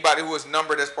 anybody who was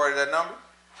numbered as part of that number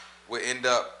would end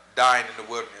up dying in the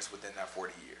wilderness within that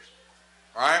 40 years.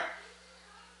 All right?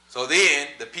 So then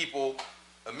the people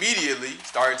immediately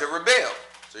started to rebel.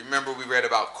 So remember, we read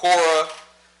about Korah,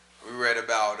 we read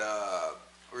about a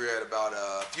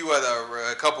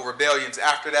couple rebellions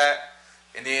after that,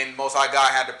 and then Most High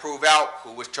God had to prove out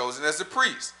who was chosen as the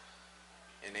priest.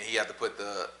 And then he had to put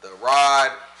the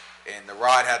rod, and the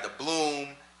rod had the bloom,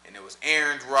 and it was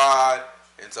Aaron's rod,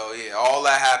 and so yeah, all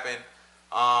that happened.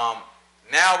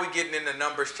 Now we're getting into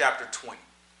Numbers chapter 20.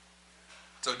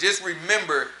 So just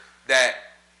remember that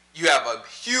you have a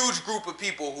huge group of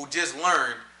people who just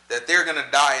learned that they're going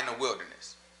to die in the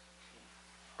wilderness.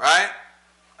 Right?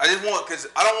 Because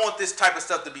I don't want this type of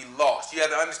stuff to be lost. You have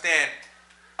to understand,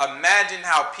 imagine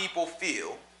how people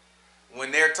feel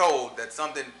when they're told that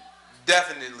something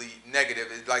definitely negative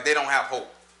is like they don't have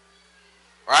hope.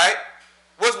 Right?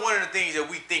 What's one of the things that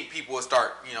we think people will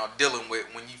start, dealing with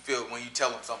when you tell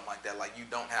them something like that, like you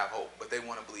don't have hope, but they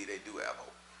want to believe they do have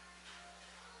hope?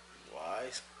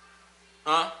 Lies.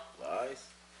 Huh?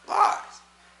 Lies.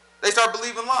 They start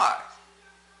believing lies.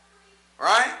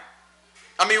 Right?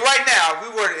 I mean, right now,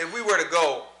 if we were to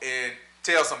go and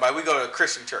tell somebody, we go to a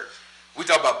Christian church, we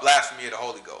talk about blasphemy of the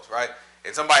Holy Ghost, right?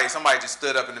 And somebody just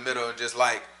stood up in the middle and just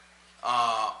like,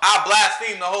 I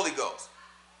blaspheme the Holy Ghost,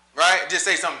 right? Just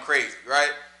say something crazy,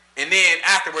 right? And then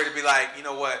afterward, it'd be like, you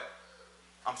know what?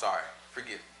 I'm sorry.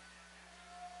 Forgive me.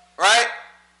 Right?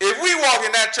 If we walk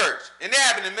in that church, and they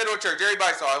happen in the middle of church,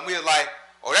 everybody saw it, and we were like,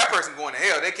 oh, that person going to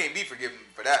hell. They can't be forgiven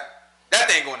for that. That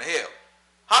thing going to hell.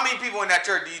 How many people in that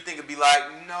church do you think would be like,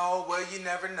 no, well, you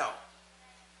never know?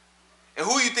 And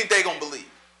who you think they going to believe?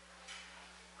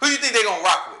 Who you think they going to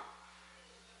rock with?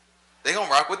 They going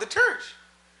to rock with the church.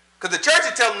 Because the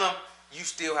church is telling them, you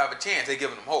still have a chance. They're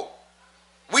giving them hope.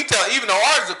 We tell, even though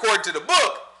ours is according to the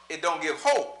book, it don't give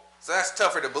hope. So that's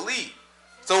tougher to believe.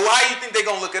 So why do you think they're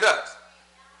going to look at us?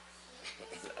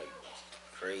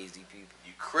 Crazy people.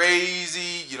 You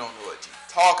crazy. You don't know what you're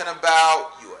talking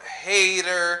about. You a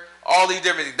hater. All these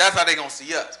different things. That's how they're going to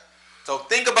see us. So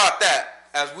think about that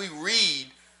as we read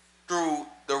through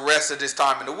the rest of this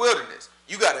time in the wilderness.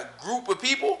 You got a group of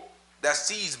people that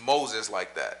sees Moses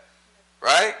like that.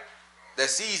 Right? That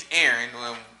sees Aaron.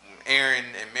 When Aaron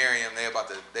and Miriam, they about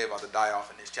to die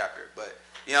off in this chapter. But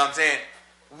you know what I'm saying?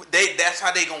 That's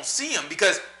how they going to see him.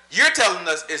 Because you're telling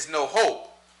us it's no hope.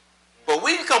 But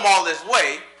we come all this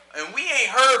way, and we ain't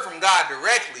heard from God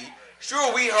directly.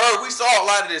 Sure, we saw a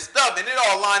lot of this stuff, and it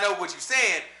all lined up with what you're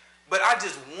saying, but I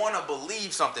just want to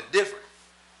believe something different.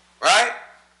 Right?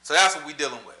 So that's what we're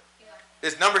dealing with.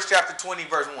 It's Numbers chapter 20,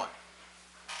 verse 1.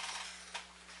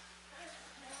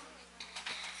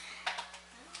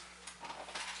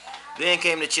 Then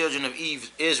came the children of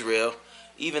Israel,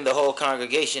 even the whole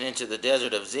congregation, into the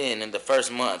desert of Zin in the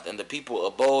first month, and the people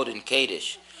abode in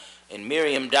Kadesh. And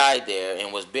Miriam died there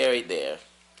and was buried there.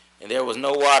 And there was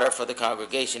no water for the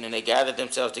congregation, and they gathered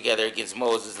themselves together against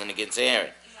Moses and against Aaron.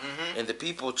 Mm-hmm. And the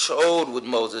people chode with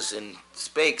Moses and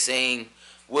spake, saying,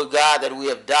 Would God that we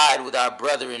have died with our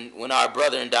brethren when our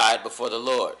brethren died before the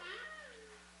Lord.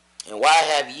 And why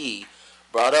have ye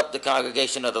brought up the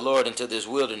congregation of the Lord into this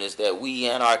wilderness, that we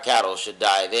and our cattle should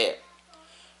die there?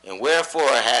 And wherefore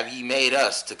have ye made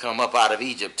us to come up out of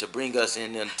Egypt, to bring us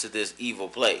into this evil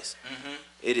place? Mm-hmm.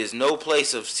 It is no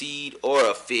place of seed, or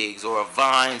of figs, or of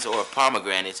vines, or of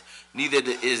pomegranates, neither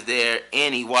is there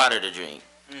any water to drink.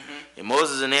 Mm-hmm. And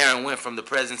Moses and Aaron went from the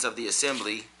presence of the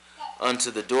assembly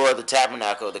unto the door of the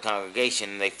tabernacle of the congregation,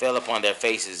 and they fell upon their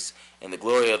faces, and the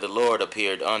glory of the Lord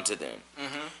appeared unto them.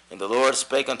 Mm-hmm. And the Lord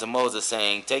spake unto Moses,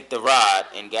 saying, Take the rod,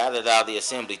 and gather thou the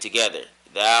assembly together,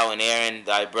 thou and Aaron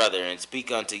thy brother, and speak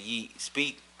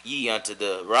ye unto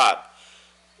the rock,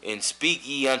 and speak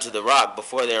ye unto the rock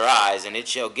before their eyes, and it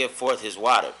shall give forth his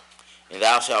water, and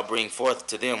thou shalt bring forth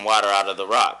to them water out of the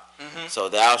rock. Mm-hmm. So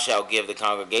thou shalt give the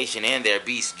congregation and their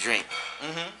beasts drink.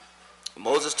 Mm-hmm.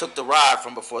 Moses took the rod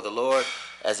from before the Lord,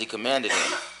 as he commanded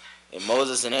him. And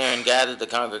Moses and Aaron gathered the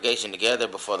congregation together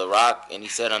before the rock, and he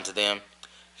said unto them,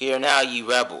 Hear now, ye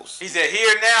rebels. He said,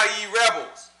 Hear now, ye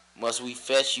rebels. Must we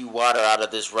fetch you water out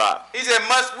of this rock? He said,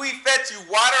 Must we fetch you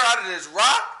water out of this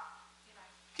rock?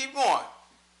 Keep going.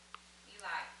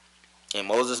 And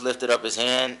Moses lifted up his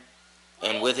hand,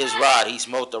 and with his rod he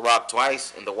smote the rock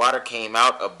twice, and the water came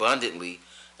out abundantly,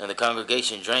 and the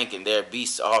congregation drank, and their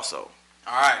beasts also.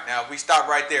 All right, now if we stop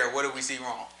right there, what do we see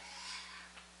wrong?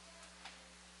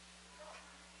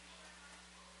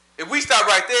 If we stop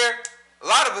right there, a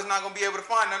lot of us not going to be able to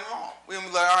find nothing wrong. We're going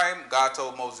to be like, all right, God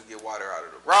told Moses to get water out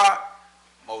of the rock.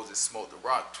 Moses smote the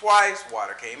rock twice.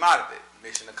 Water came out of it.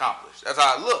 Mission accomplished. That's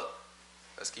how it looked.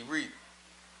 Let's keep reading.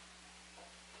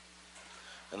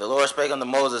 And the Lord spake unto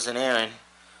Moses and Aaron,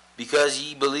 Because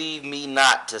ye believe me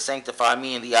not to sanctify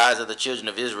me in the eyes of the children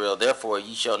of Israel, therefore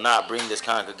ye shall not bring this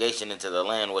congregation into the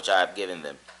land which I have given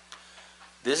them.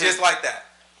 Just like that.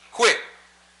 Quick.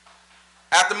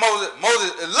 After Moses,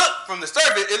 it looked from the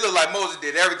surface, it looked like Moses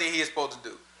did everything he was supposed to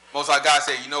do. Most like God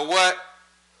said, you know what?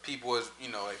 People is, they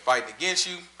fighting against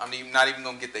you. I'm not even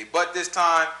going to get their butt this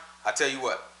time. I tell you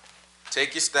what.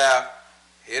 Take your staff,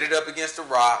 hit it up against the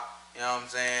rock. You know what I'm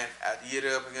saying? After you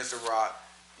hit it up against the rock,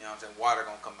 you know what I'm saying? Water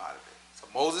going to come out of it. So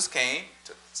Moses came,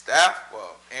 took the staff.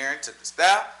 Well, Aaron took the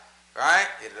staff, right?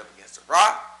 Hit it up against the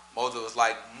rock. Moses was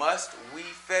like, Must we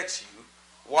fetch you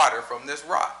water from this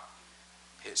rock?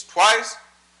 Hits twice,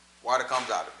 water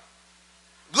comes out of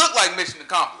it. Looked like mission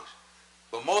accomplished.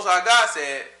 But Most High God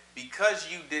said, Because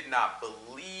you did not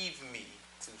believe me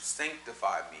to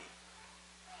sanctify me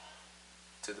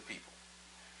to the people.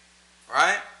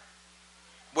 Right?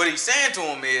 What he's saying to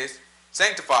him is,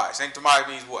 sanctify. Sanctify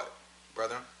means what,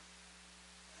 brethren?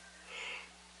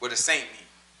 What does saint mean?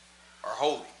 Or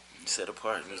holy? Set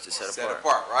apart. It means to set apart. Set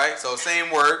apart, right? So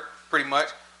same word, pretty much,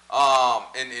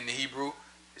 in the Hebrew.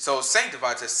 So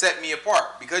sanctify, to set me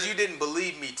apart. Because you didn't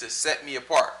believe me to set me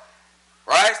apart.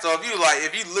 Right? So if you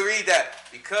read that,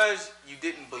 because you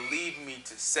didn't believe me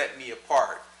to set me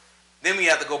apart, then we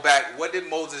have to go back. What did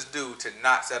Moses do to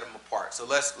not set him apart? So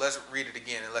let's read it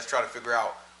again, and let's try to figure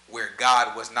out where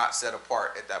God was not set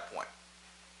apart at that point.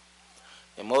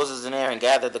 And Moses and Aaron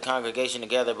gathered the congregation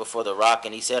together before the rock,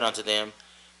 and he said unto them,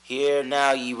 Hear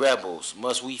now, ye rebels,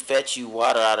 must we fetch you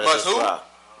water out of this rock?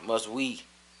 Must we?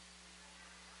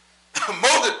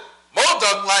 Moses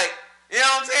like, you know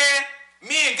what I'm saying?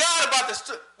 Me and God about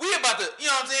to, you know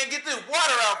what I'm saying, get this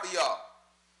water out for y'all.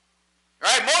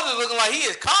 Right? Moses looking like he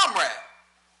is comrade.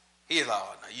 He is like,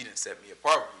 oh, no, you didn't set me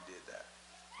apart when you did that.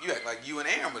 You act like you and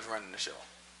Aaron was running the show.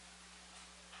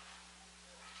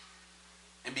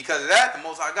 And because of that, the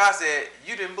Most High God said,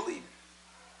 you didn't believe me.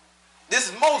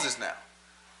 This is Moses now.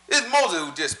 This is Moses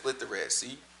who just split the Red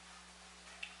Sea,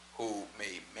 who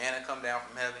made manna come down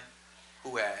from heaven,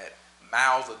 who had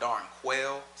miles of darn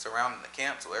quail surrounding the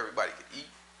camp so everybody could eat.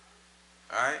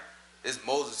 All right? This is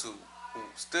Moses who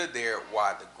stood there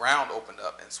while the ground opened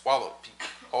up and swallowed people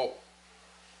whole.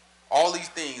 All these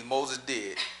things Moses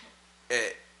did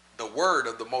at the word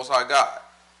of the Most High God.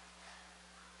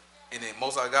 And then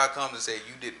Most High God comes and says,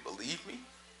 you didn't believe me?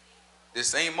 This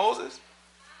same Moses?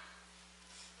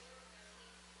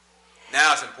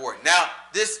 Now it's important. Now,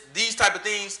 these type of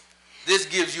things, this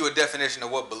gives you a definition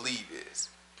of what believe is.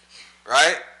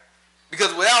 Right?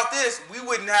 Because without this, we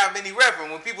wouldn't have any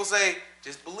reverence. When people say,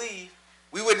 just believe,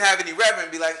 we wouldn't have any reverence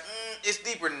and be like, it's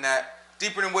deeper than that.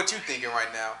 Deeper than what you're thinking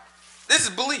right now. This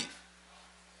is belief.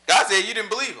 God said you didn't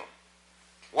believe him.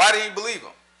 Why did you believe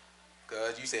him?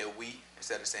 Because you said we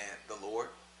instead of saying the Lord.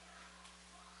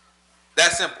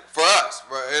 That's simple. For us.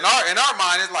 In our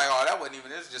mind, it's like, oh, that wasn't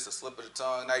even, it's just a slip of the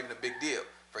tongue, not even a big deal.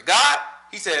 For God,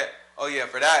 he said, oh yeah,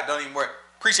 for that, don't even worry.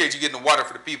 Appreciate you getting the water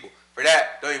for the people. For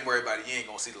that, don't even worry about it. You ain't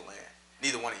going to see the land.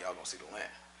 Neither one of y'all going to see the land.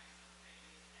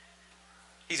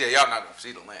 He said, y'all not going to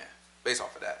see the land based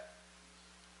off of that.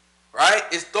 Right?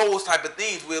 It's those type of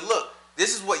things where, look,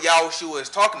 this is what Yahushua is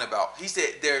talking about. He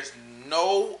said there's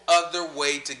no other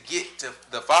way to get to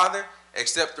the Father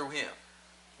except through him.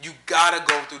 You got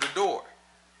to go through the door.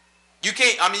 You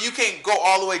can't go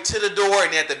all the way to the door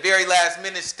and at the very last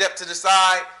minute step to the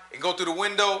side and go through the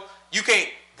window. You can't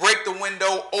break the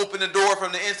window, open the door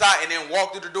from the inside, and then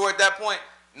walk through the door at that point.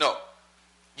 No.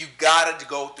 You got to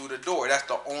go through the door. That's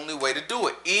the only way to do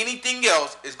it. Anything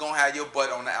else is going to have your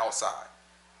butt on the outside.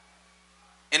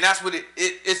 And that's what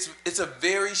it's a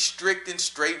very strict and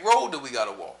straight road that we got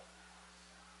to walk.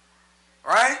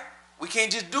 Right? We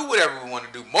can't just do whatever we want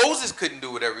to do. Moses couldn't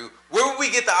do whatever. Where would we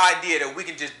get the idea that we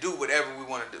can just do whatever we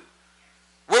want to do?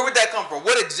 Where would that come from?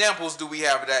 What examples do we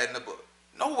have of that in the book?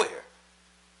 Nowhere.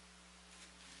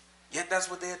 Yet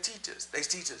that's what they teach us. They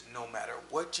teach us no matter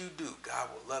what you do, God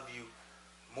will love you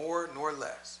more nor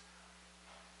less.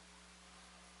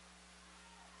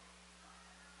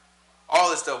 All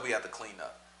this stuff we have to clean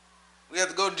up. We have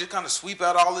to go and just kind of sweep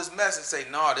out all this mess and say,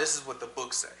 no, this is what the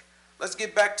books say. Let's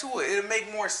get back to it. It'll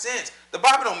make more sense. The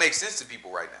Bible don't make sense to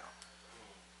people right now.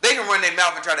 They can run their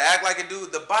mouth and try to act like it do.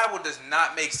 The Bible does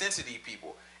not make sense to these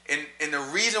people. And the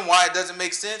reason why it doesn't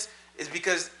make sense is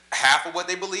because half of what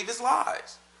they believe is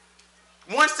lies.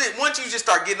 Once you just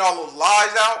start getting all those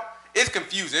lies out, it's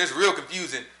confusing. It's real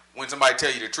confusing when somebody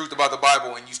tell you the truth about the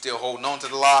Bible and you still holding on to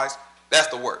the lies. That's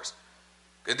the worst.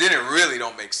 Because then it really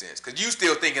don't make sense. Because you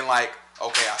still thinking like,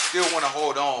 okay, I still want to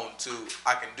hold on to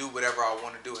I can do whatever I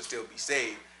want to do and still be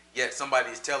saved. Yet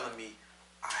somebody is telling me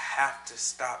I have to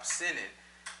stop sinning.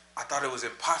 I thought it was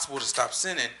impossible to stop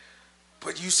sinning.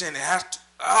 But you saying it has to.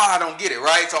 I don't get it,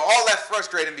 right? So all that's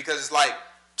frustrating because it's like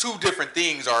two different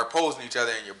things are opposing each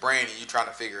other in your brain and you're trying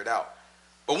to figure it out.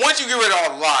 But once you get rid of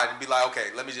all the lies and be like,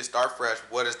 okay, let me just start fresh.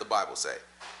 What does the Bible say?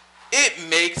 It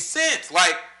makes sense.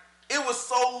 Like, it was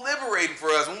so liberating for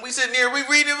us. When we sit there, we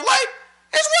read it like,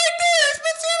 it's right there. It's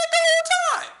been saying it the whole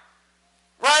time.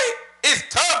 Right? It's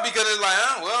tough because it's like,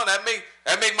 well, that make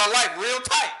my life real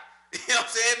tight. You know what I'm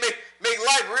saying? Make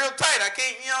life real tight. I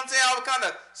can't, you know what I'm saying? I was kind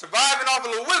of surviving off a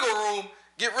little wiggle room,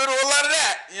 get rid of a lot of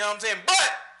that. You know what I'm saying?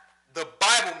 But the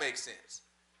Bible makes sense.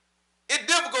 It's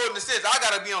difficult in the sense I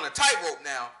got to be on a tightrope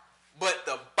now, but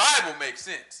the Bible makes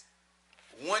sense.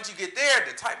 Once you get there,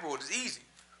 the tightrope is easy.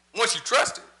 Once you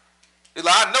trust it. It's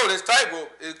like, I know this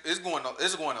tightrope is going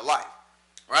to life,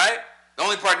 right? The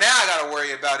only part now I got to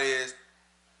worry about is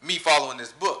me following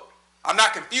this book. I'm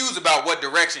not confused about what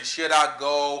direction should I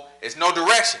go. It's no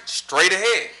direction. Straight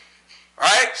ahead,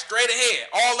 right? Straight ahead.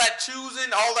 All that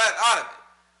choosing, all that out of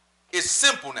it. It's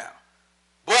simple now.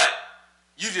 But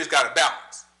you just got to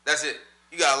balance. That's it.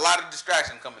 You got a lot of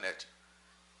distraction coming at you.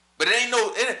 But you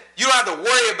don't have to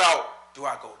worry about, do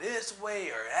I go this way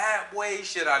or that way?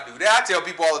 Should I do that? I tell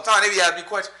people all the time, they be asking me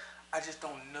questions. I just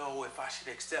don't know if I should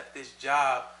accept this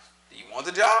job. Do you want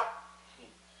the job?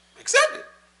 Accept it.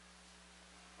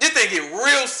 This thing get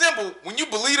real simple. When you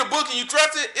believe the book and you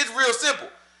trust it, it's real simple.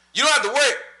 You don't have to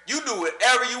worry. You do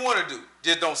whatever you want to do.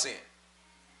 Just don't sin.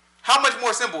 How much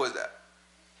more simple is that?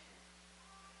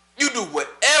 You do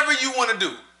whatever you want to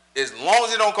do as long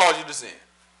as it don't cause you to sin.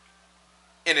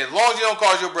 And as long as you don't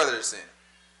cause your brother to sin.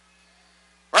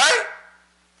 Right?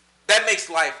 That makes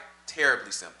life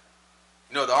terribly simple.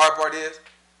 You know what the hard part is?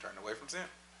 Turn away from sin.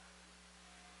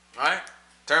 Right?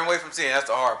 Turn away from sin. That's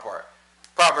the hard part.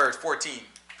 Proverbs 14:12.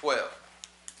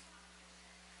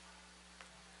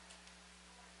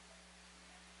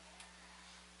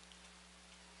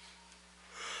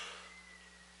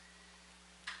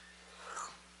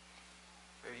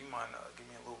 Baby, you mind give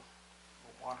me a little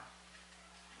water?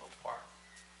 A little part.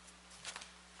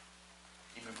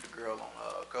 You remember the girl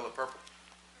on Color Purple?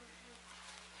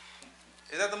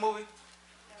 Is that the movie?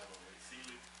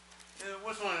 Yeah,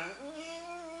 which one?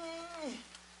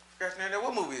 Scratching there.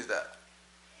 What movie is that?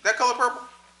 That Color Purple?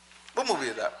 What movie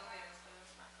is that?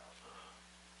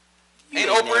 Ain't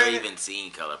Oprah never in it? Even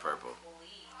seen Color Purple.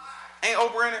 Ain't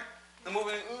Oprah in it? The movie?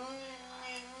 Oh, I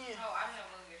know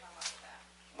what you're talking about that.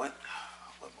 What?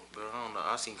 What movie? But I don't know.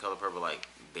 I've seen Color Purple like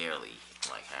barely,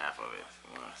 like half of it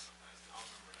once.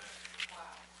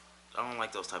 I don't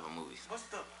like those type of movies. What's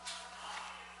the?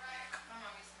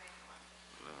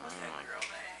 What's that girl name?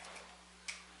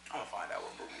 I'm gonna find out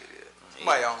what movie it is.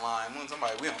 Somebody online,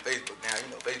 we on Facebook now.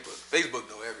 You know, Facebook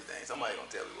know everything. Somebody gonna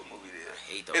tell me what movie it is. I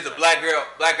hate those. It's a black girl.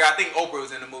 I think Oprah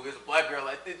was in the movie. It's a black girl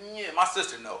like this. Yeah, my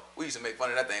sister know. We used to make fun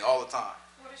of that thing all the time.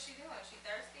 What is she doing? She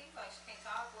thirsty? Like she can't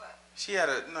talk? What? She had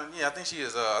I think she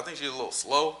is a little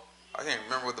slow. I can't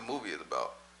remember what the movie is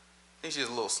about. I think she's a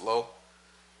little slow.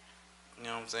 You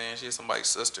know what I'm saying? She's somebody's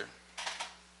sister.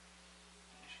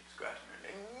 She's scratching her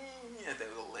neck. That thing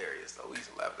was hilarious, though. We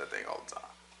used to laugh at that thing all the time.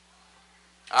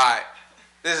 All right.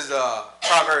 This is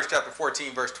Proverbs chapter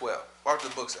 14, verse 12. What does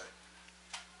the book say?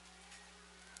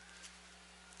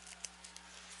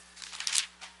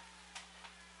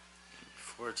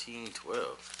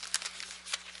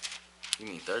 You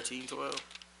mean 13:12?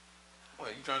 What,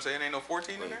 you trying to say it ain't no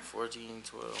 14 in there?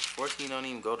 14:12. 14 don't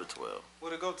even go to 12.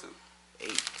 What'd it go to?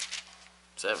 8.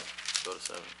 7. Go to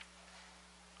 7.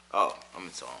 Oh, I'm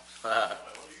in Psalms.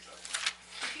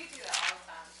 You do that all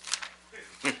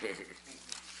the time.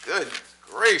 Goodness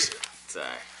gracious.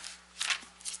 Sorry.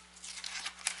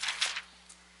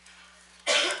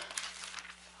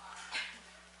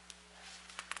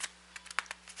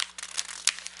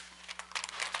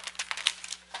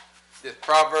 This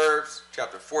Proverbs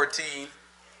chapter 14,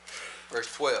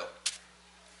 verse 12.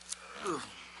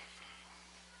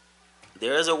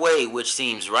 There is a way which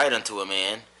seems right unto a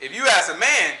man. If you ask a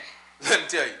man, let me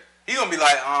tell you, he's going to be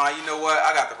like, you know what?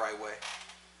 I got the right way.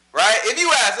 Right? If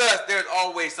you ask us, there's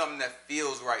always something that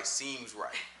feels right, seems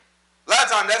right. A lot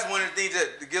of times, that's one of the things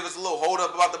that give us a little hold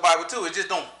up about the Bible, too. It just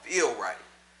don't feel right.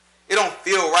 It don't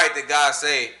feel right that God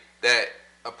say that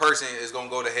a person is going to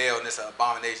go to hell and it's an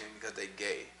abomination because they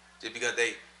gay. Just because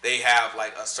they have,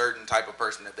 like, a certain type of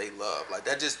person that they love. Like,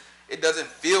 that just, it doesn't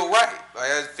feel right.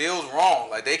 Like, it feels wrong.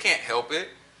 Like, they can't help it.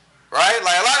 Right?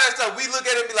 Like, a lot of that stuff, we look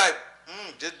at it and be like,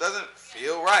 just doesn't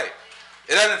feel right.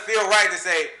 It doesn't feel right to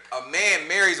say a man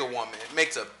marries a woman,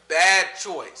 makes a bad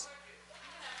choice,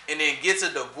 and then gets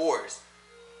a divorce,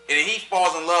 and then he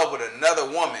falls in love with another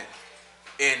woman,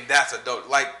 and that's adult.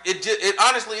 Like, it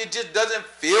honestly, it just doesn't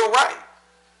feel right.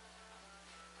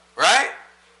 Right?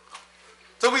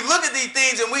 So we look at these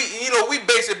things and we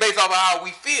base it based off of how we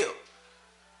feel.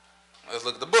 Let's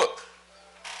look at the book.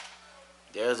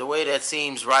 There is a way that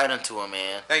seems right unto a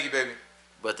man. Thank you, baby.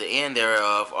 But the end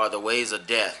thereof are the ways of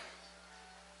death.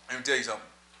 Let me tell you something.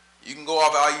 You can go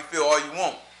off how you feel all you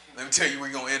want. Let me tell you where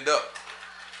you're going to end up.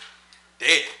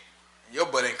 Dead. And your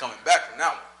butt ain't coming back from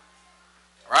that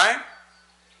one. Right?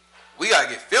 We got to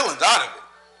get feelings out of it.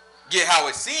 Get how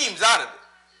it seems out of it.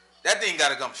 That thing got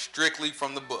to come strictly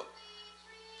from the book.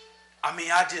 I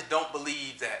mean, I just don't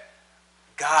believe that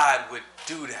God would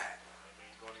do that.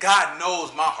 God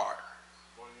knows my heart.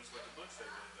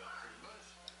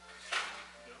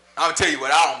 I'm going to tell you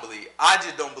what I don't believe. I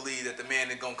just don't believe that the man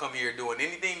is going to come here doing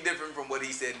anything different from what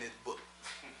he said in this book.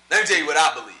 Let me tell you what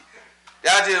I believe.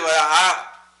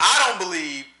 I don't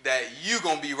believe that you're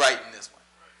going to be right in this one.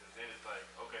 Because then it's like,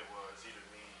 okay, well, it's either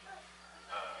me,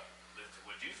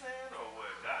 what you saying or what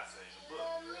God saying in the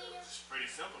book. It's pretty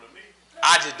simple to me.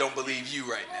 I just don't believe you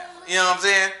right now. You know what I'm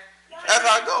saying? That's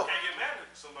how it goes. You can't get mad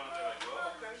at somebody like,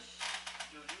 well, okay,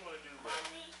 do what you want to do, but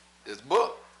This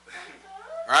book.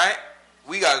 Right?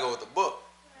 We got to go with the book.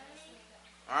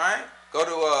 All right? Go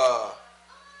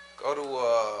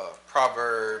to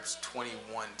Proverbs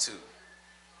 21:2.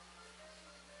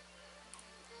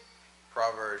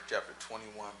 Proverbs chapter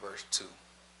 21, verse 2.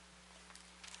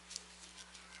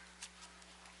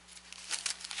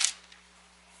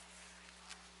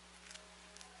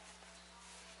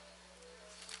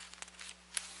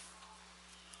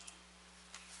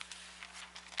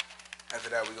 After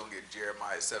that, we're going to get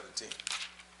Jeremiah 17.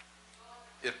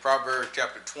 It's Proverbs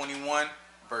chapter 21,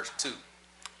 verse 2.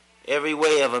 Every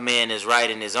way of a man is right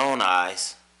in his own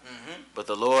eyes, but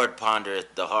the Lord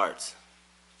pondereth the hearts.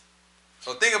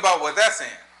 So think about what that's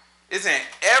saying. It's saying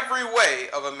every way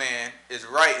of a man is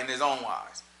right in his own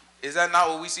eyes. Is that not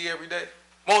what we see every day?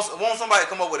 Won't somebody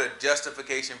come up with a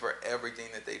justification for everything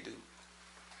that they do?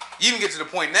 You even get to the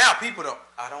point now,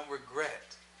 I don't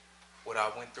regret what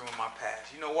I went through in my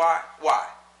past. You know why? Why?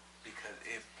 Because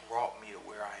it brought me to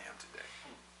where I am today.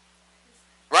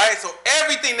 Right? So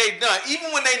everything they've done,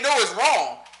 even when they know it's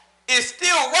wrong, is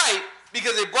still right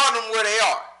because it brought them where they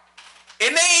are.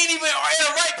 And they ain't even in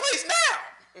the right place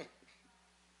now.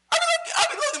 I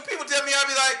be looking, people tell me, I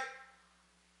be like,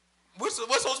 what's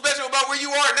so special about where you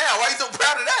are now? Why are you so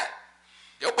proud of that?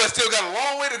 Your butt still got a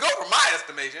long way to go from my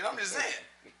estimation. I'm just saying.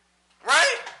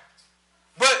 Right?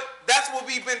 But that's what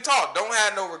we've been taught. Don't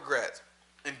have no regrets.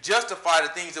 And justify the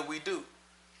things that we do.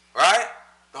 Right?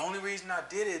 The only reason I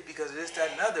did it is because of this,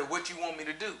 that, and other. What you want me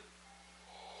to do?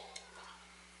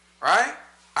 Right?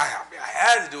 I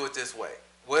had to do it this way.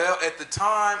 Well, at the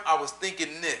time, I was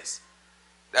thinking this.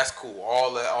 That's cool.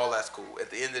 All that's cool. At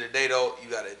the end of the day, though, you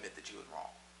got to admit that you was wrong.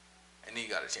 And then you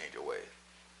got to change your ways.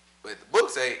 But the book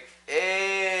say,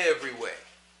 every way.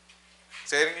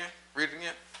 Say it again. Read it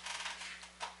again.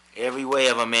 Every way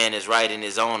of a man is right in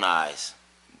his own eyes,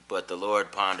 But the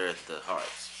Lord pondereth the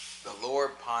hearts. The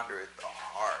Lord pondereth the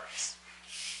hearts.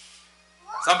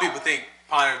 Some people think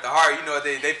pondereth the heart. You know,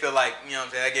 they feel like, you know what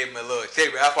I'm saying, I gave him a little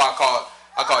shape. That's why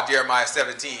I call Jeremiah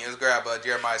 17. Let's grab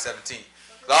Jeremiah 17.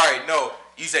 I already know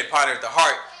you say pondereth the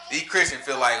heart. These Christians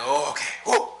feel like, oh, okay,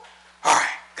 whoa, all right,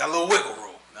 got a little wiggle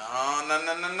room.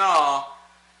 No.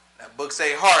 That book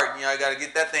say heart. You know, I got to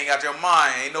get that thing out your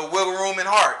mind. Ain't no wiggle room in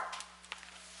heart.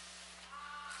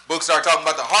 Books start talking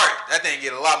about the heart. That thing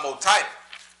get a lot more tighter.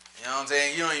 You know what I'm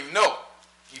saying? You don't even know.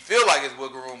 You feel like it's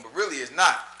wiggle room, but really it's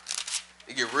not.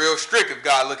 It get real strict if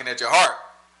God looking at your heart.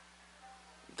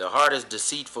 The heart is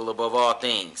deceitful above all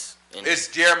things. It's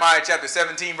Jeremiah chapter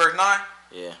 17, verse 9?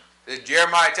 Yeah. It's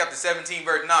Jeremiah chapter 17,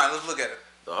 verse 9. Let's look at it.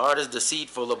 The heart is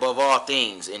deceitful above all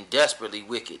things and desperately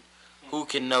wicked. Who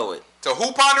can know it? So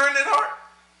who pondering his heart?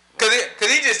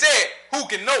 Because he just said, who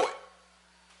can know it?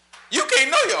 You can't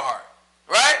know your heart,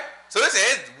 right? So it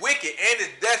says it's wicked and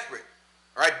it's desperate,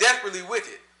 right? Desperately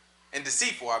wicked and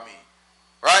deceitful, I mean,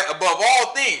 right? Above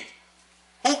all things,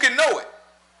 who can know it?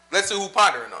 Let's see who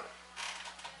pondering on it.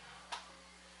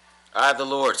 I, the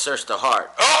Lord, search the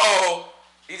heart. Uh-oh.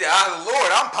 He said, I, the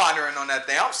Lord, I'm pondering on that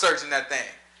thing. I'm searching that thing.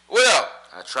 What else?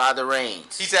 I try the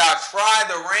reins. He said, I try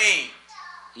the reins.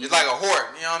 It's like a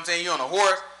horse. You know what I'm saying? You on a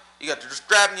horse. You got the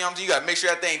strap. You know what I'm saying? You got to make sure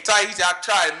that thing tight. He said, I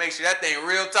try to make sure that thing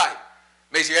real tight.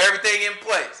 Make sure everything in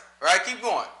place. All right? Keep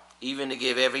going. Even to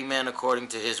give every man according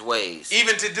to his ways.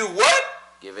 Even to do what?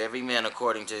 Give every man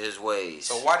according to his ways.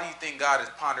 So why do you think God is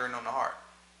pondering on the heart?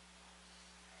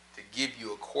 To give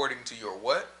you according to your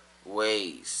what?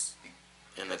 Ways.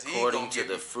 And according to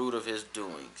the fruit of his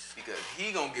doings. Because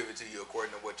he going to give it to you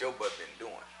according to what your butt been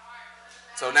doing.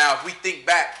 So now if we think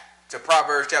back to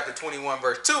Proverbs chapter 21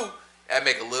 verse 2, that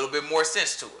make a little bit more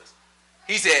sense to us.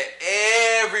 He said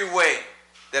every way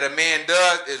that a man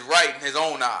does is right in his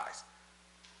own eyes.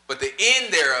 But the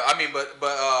end thereof,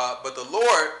 but the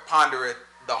Lord pondereth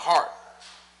the heart.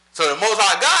 So the Most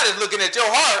High God is looking at your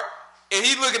heart, and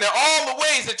he's looking at all the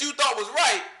ways that you thought was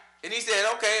right, and he said,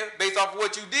 okay, based off of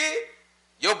what you did,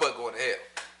 your butt going to hell.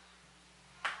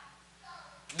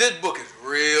 This book is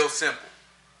real simple.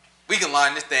 We can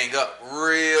line this thing up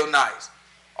real nice.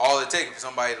 All it takes for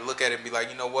somebody to look at it and be like,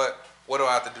 you know what? What do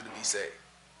I have to do to be saved?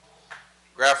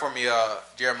 Grab for me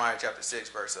Jeremiah chapter 6,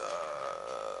 verse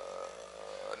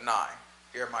 9.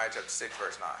 Jeremiah chapter 6,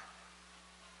 verse 9.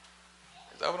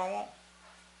 Is that what I want?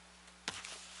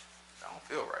 I don't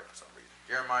feel right for some reason.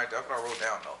 Jeremiah, that's what I wrote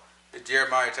down though. It's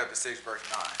Jeremiah chapter 6, verse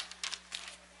 9.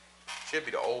 Should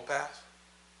be the old path.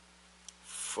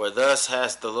 For thus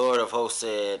hath the Lord of hosts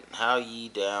said, hew ye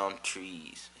down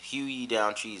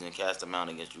trees, and cast them out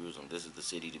against Jerusalem. This is the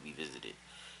city to be visited.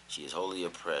 She is wholly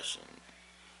oppression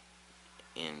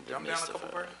in the midst of her.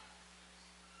 Verses.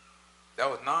 That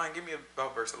was 9. Give me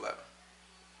about verse 11.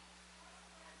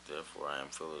 Therefore I am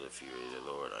full of the fury of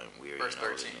the Lord. I am weary verse and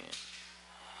old 13. man.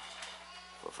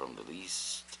 For from the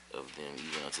least of them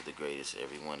even unto the greatest,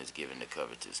 everyone is given to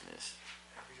covetousness.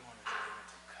 Everyone is given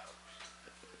to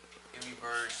covetousness. Give me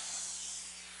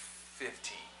verse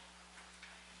 15.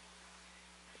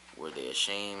 Were they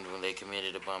ashamed when they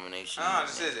committed abomination?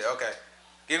 This is it. Okay.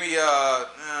 Give me,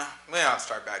 I'll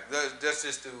start back. Let's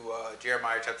just do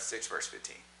Jeremiah chapter 6, verse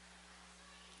 15.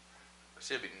 It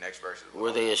should be the next verse.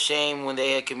 Were they ashamed when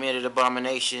they had committed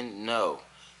abomination? No.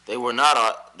 They were not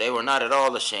at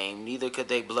all ashamed, neither could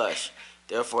they blush.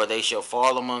 Therefore they shall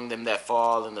fall among them that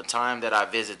fall, in the time that I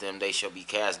visit them they shall be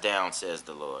cast down, says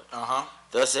the Lord.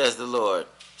 Thus says the Lord,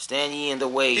 stand ye in the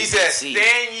ways and see. He says,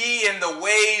 stand ye in the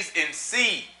ways and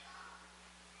see.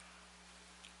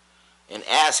 And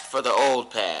ask for the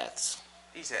old paths.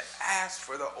 He said, ask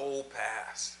for the old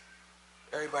paths.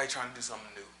 Everybody trying to do something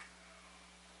new.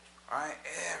 All right?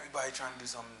 Everybody trying to do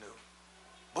something new.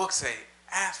 Books say,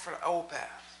 ask for the old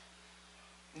paths.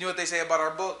 You know what they say about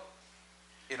our book?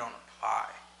 It don't apply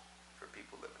for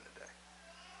people living today.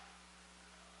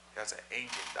 That's an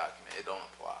ancient document. It don't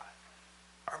apply.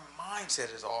 Our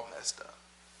mindset is all messed up.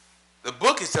 The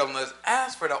book is telling us,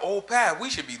 ask for the old path. We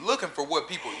should be looking for what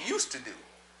people used to do.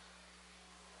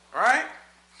 Right?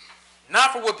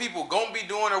 Not for what people going to be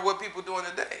doing or what people doing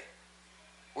today.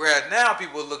 Whereas now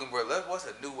people are looking for, what's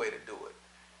a new way to do it?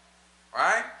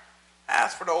 Right?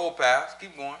 Ask for the old paths.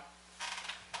 Keep going.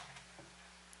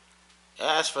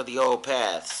 Ask for the old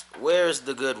paths. Where is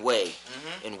the good way?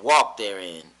 And walk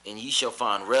therein, and ye shall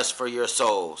find rest for your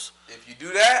souls. If you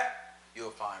do that,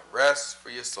 you'll find rest for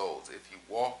your souls if you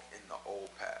walk in the old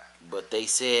path. But they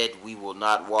said, we will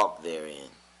not walk therein. And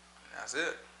that's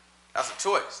it. That's a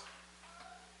choice.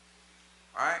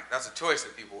 All right? That's a choice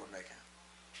that people were making.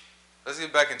 Let's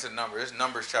get back into Numbers. It's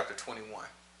Numbers chapter 21.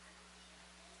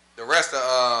 the rest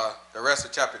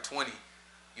of chapter 20,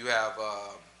 you have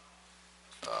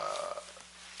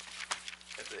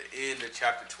at the end of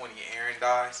chapter 20, Aaron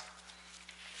dies.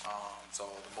 So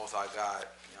the Most High God,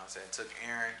 took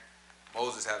Aaron.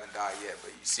 Moses haven't died yet,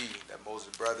 but you see that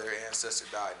Moses' brother and sister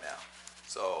died now.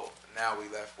 So now we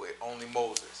left with only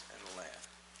Moses in the land,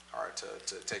 all right,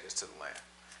 to take us to the land.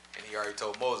 And he already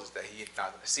told Moses that he's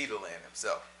not going to see the land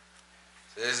himself.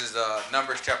 So this is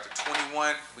Numbers chapter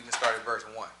 21. We can start at verse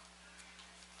 1.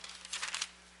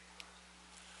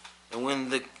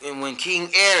 And when King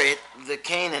Herod the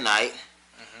Canaanite,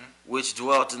 which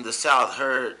dwelt in the south,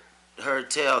 heard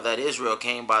tell that Israel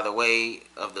came by the way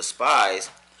of the spies,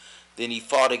 then he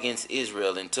fought against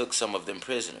Israel and took some of them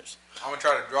prisoners. I'm going to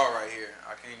try to draw right here.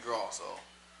 I can't draw, so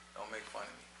don't make fun of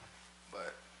me.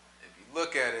 But if you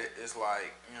look at it, it's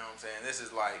like, this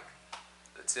is like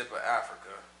the tip of Africa.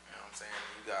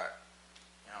 You got,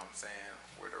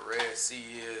 where the Red Sea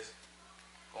is,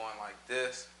 going like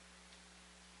this.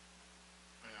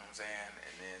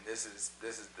 And then this is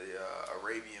the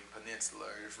Arabian Peninsula.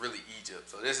 It's really Egypt.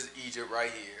 So this is Egypt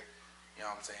right here.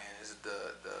 This is the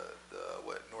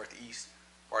northeast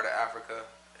part of Africa,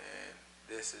 and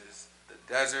this is the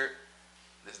desert.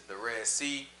 This is the Red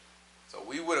Sea. So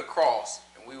we would have crossed,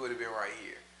 and we would have been right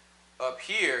here. Up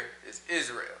here is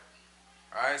Israel.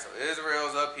 All right. So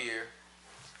Israel's up here.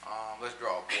 Let's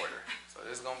draw a border. So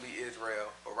this is gonna be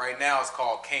Israel, but right now it's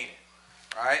called Canaan.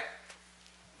 Right.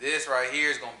 This right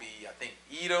here is going to be, I think,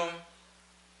 Edom.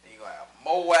 Then you're going to have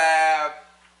Moab.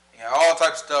 You have all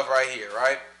types of stuff right here,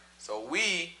 right? So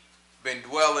we been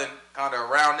dwelling kind of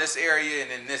around this area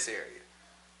and in this area,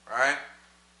 right?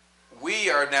 We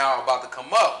are now about to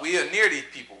come up. We are near these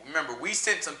people. Remember, we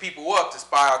sent some people up to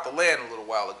spy out the land a little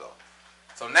while ago.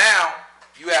 So now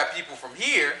you have people from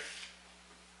here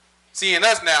seeing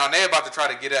us now, and they're about to try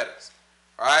to get at us,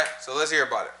 all right? So let's hear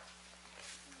about it.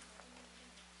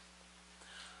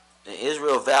 And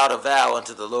Israel vowed a vow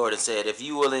unto the Lord and said, if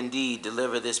you will indeed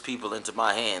deliver this people into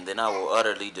my hand, then I will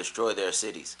utterly destroy their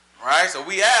cities. Right? So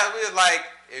we're like,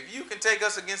 if you can take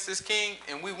us against this king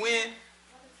and we win,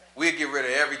 we'll get rid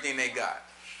of everything they got.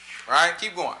 Right?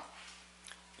 Keep going.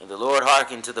 And the Lord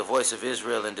hearkened to the voice of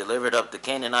Israel and delivered up the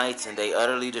Canaanites, and they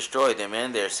utterly destroyed them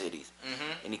and their cities.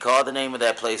 And he called the name of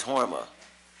that place Hormah.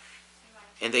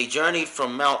 And they journeyed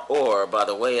from Mount Or by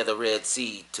the way of the Red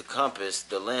Sea to compass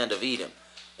the land of Edom.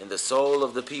 And the soul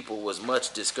of the people was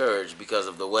much discouraged because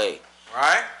of the way.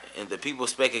 Right. And the people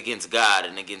spake against God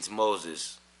and against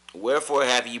Moses. Wherefore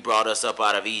have ye brought us up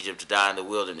out of Egypt to die in the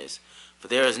wilderness? For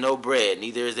there is no bread,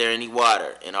 neither is there any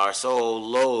water, and our soul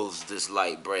loathes this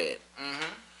light bread.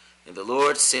 And the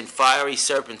Lord sent fiery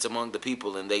serpents among the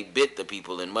people, and they bit the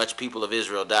people, and much people of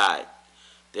Israel died.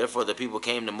 Therefore the people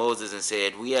came to Moses and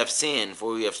said, we have sinned,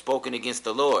 for we have spoken against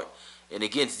the Lord and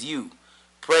against you.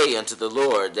 Pray unto the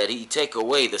Lord that he take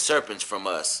away the serpents from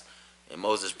us. And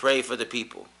Moses prayed for the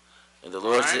people. And the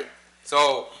Lord said...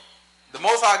 So the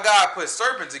Most High God put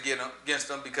serpents against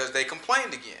them because they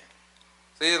complained again.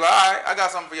 So he's like, all right, I got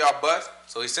something for y'all butts.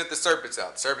 So he sent the serpents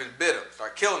out. The serpents bit them,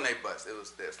 started killing their butts.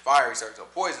 There's fiery serpents or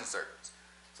poison serpents.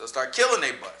 So start killing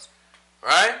their butts.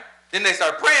 Right? Then they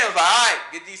start praying. Like, all right,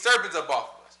 get these serpents up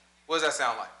off of us. What does that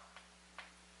sound like?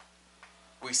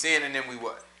 We sin and then we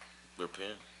what?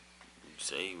 Repent.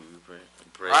 Say we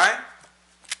pray. Right?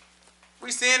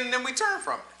 We sin and then we turn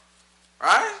from it.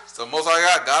 Right? So Most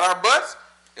High God got our butts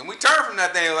and we turn from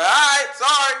that thing. Like, all right,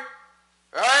 sorry.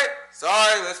 All right?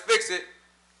 Sorry, let's fix it.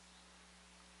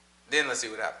 Then let's see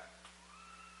what happens.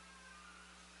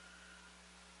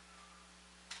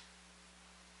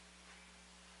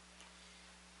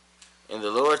 And the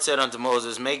Lord said unto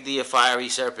Moses, make thee a fiery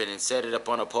serpent and set it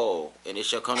upon a pole. And it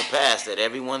shall come to pass that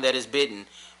everyone that is bitten,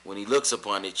 when he looks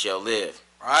upon it, shall live.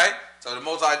 Right? So the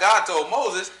Most High God told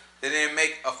Moses that they didn't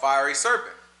make a fiery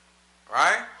serpent.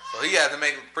 Right? So he had to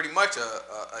make pretty much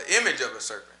a image of a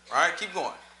serpent. Right? Keep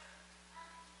going.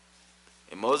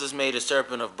 And Moses made a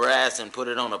serpent of brass and put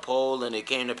it on a pole. And it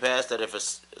came to pass that if a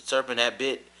serpent had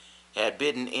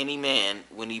bitten any man,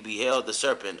 when he beheld the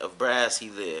serpent of brass, he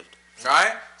lived.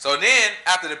 Right? So then,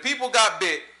 after the people got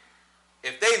bit,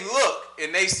 if they look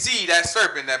and they see that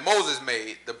serpent that Moses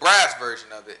made, the brass version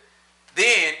of it,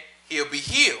 then he'll be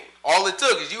healed. All it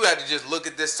took is you had to just look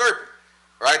at this serpent,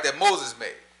 right, that Moses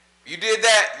made. If you did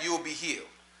that, you will be healed.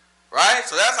 Right?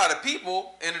 So that's how the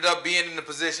people ended up being in the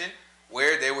position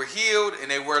where they were healed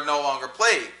and they were no longer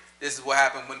plagued. This is what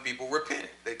happened when people repented.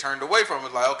 They turned away from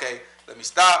it, like, okay, let me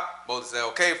stop. Moses said,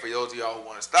 okay, for those of y'all who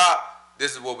want to stop,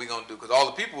 this is what we're going to do. Because all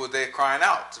the people were there crying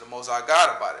out to the Most High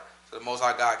God about it. So the Most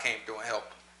High God came through and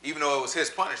helped them, even though it was his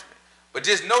punishment. But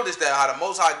just notice that how the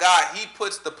Most High God, he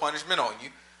puts the punishment on you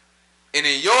And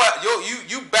then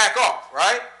you back off,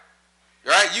 right?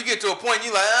 Right? You get to a point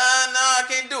you like, no, I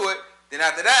can't do it. Then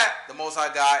after that, the Most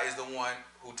High God is the one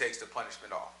who takes the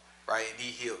punishment off, right? And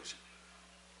he heals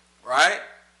you, right?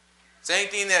 Same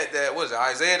thing that what is it,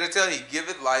 Isaiah to tell you, he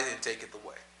giveth light and taketh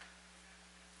away.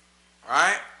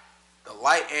 Right? The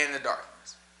light and the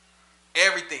darkness.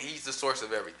 Everything, he's the source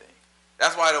of everything.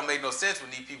 That's why it don't make no sense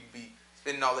when these people be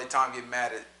spending all their time getting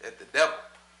mad at the devil.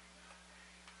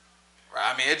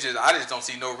 Right? I mean, I just don't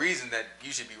see no reason that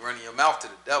you should be running your mouth to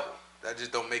the devil. That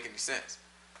just don't make any sense.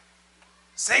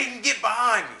 Satan, get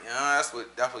behind me. That's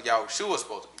what Yahushua is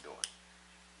supposed to be doing.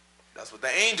 That's what the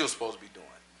angel's supposed to be doing.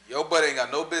 Your butt ain't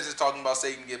got no business talking about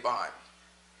Satan, get behind me.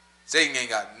 Satan ain't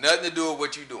got nothing to do with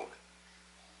what you're doing.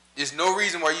 There's no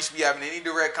reason why you should be having any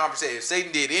direct conversation. If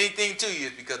Satan did anything to you,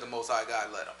 it's because the Most High God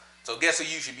let him. So guess who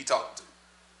you should be talking to?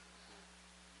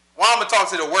 Why I'm going to talk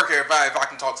to the worker if I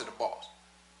can talk to the boss?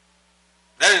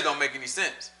 That just don't make any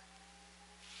sense.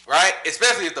 Right?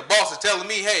 Especially if the boss is telling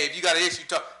me, hey, if you got an issue,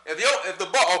 talk. If the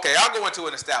boss, okay, I'll go into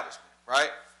an establishment, right?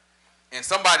 And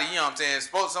somebody, you know what I'm saying,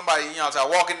 somebody, you know what I'm saying,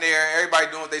 I walk in there, everybody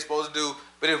doing what they supposed to do.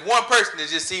 But if one person that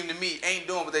just seemed to me ain't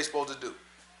doing what they supposed to do,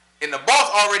 and the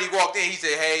boss already walked in, he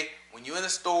said, hey, when you're in the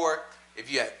store,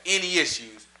 if you have any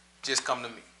issues, just come to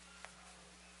me.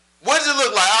 What does it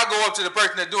look like? I'll go up to the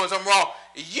person that's doing something wrong.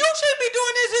 You shouldn't be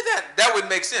doing this and that. That wouldn't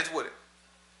make sense, would it?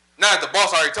 Now that the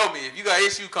boss already told me, if you got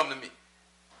issues, come to me.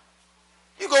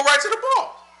 You go right to the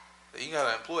boss. So you got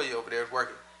an employee over there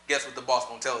working. Guess what the boss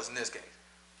gonna tell us in this case?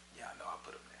 Yeah, I know, I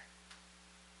put him there.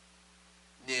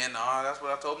 Yeah, no, that's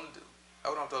what I told him to do.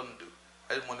 That's what I told him to do.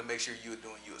 I just wanted to make sure you were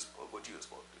doing what you were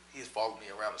supposed to do. He's following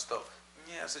me around the store.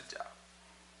 Yeah, it's his job.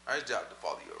 It's his job to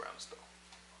follow you around the store.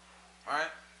 All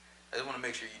right? I just want to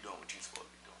make sure you're doing what you're supposed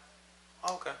to be doing.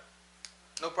 Okay.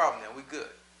 No problem then. We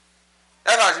good.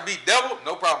 That's how it should be. Devil,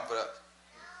 no problem for us.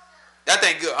 That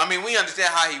ain't good. I mean, we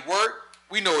understand how he worked.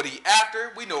 We know what he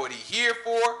after. We know what he here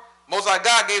for. Most High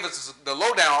God gave us the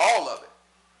lowdown, all of it.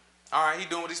 All right, he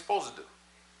doing what he's supposed to do.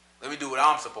 Let me do what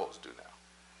I'm supposed to do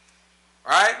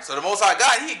now. All right? So the Most High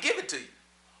God, he'll give it to you.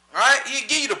 All right? He'll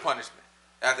give you the punishment.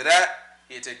 After that,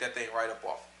 he'll take that thing right up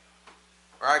off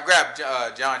you. All right? Grab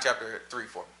John chapter 3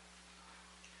 for me.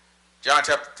 John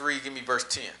chapter 3, give me verse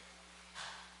 10.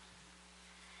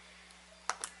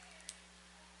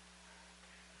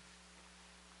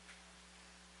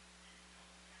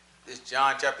 It's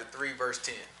John chapter 3, verse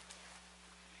 10.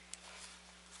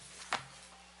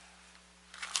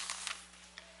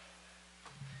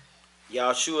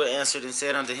 Yahushua answered and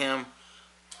said unto him,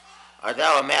 Art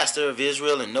thou a master of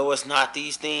Israel, and knowest not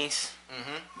these things?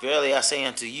 Verily I say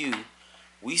unto you,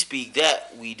 we speak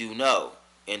that we do know,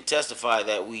 and testify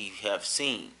that we have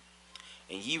seen,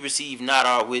 and ye receive not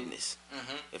our witness.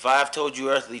 If I have told you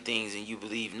earthly things, and you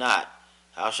believe not,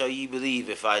 how shall ye believe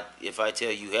if I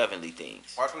tell you heavenly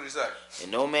things? Watch what he said.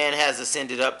 And no man has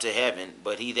ascended up to heaven,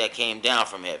 but he that came down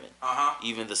from heaven,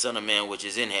 even the Son of Man which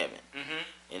is in heaven.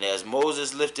 And as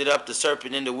Moses lifted up the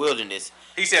serpent in the wilderness.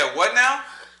 He said, what now?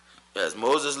 As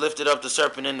Moses lifted up the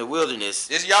serpent in the wilderness.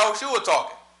 This Yahushua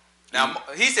talking. Now,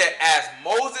 he said, as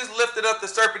Moses lifted up the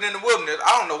serpent in the wilderness.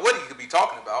 I don't know what he could be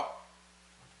talking about.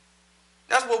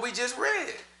 That's what we just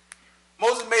read.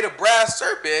 Moses made a brass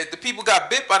serpent. The people got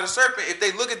bit by the serpent. If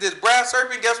they look at this brass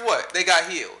serpent, guess what? They got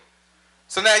healed.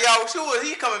 So now Yahushua,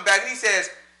 he coming back and he says,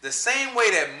 the same way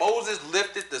that Moses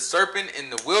lifted the serpent in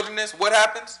the wilderness, what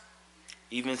happens?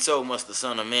 Even so must the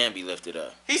Son of Man be lifted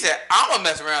up. He said, I'm going to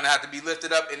mess around and have to be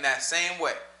lifted up in that same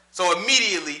way. So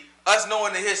immediately, us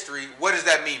knowing the history, what does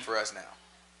that mean for us now?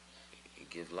 He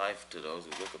gives life to those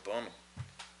who look upon him.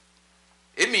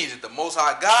 It means that the Most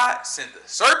High God sent the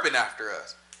serpent after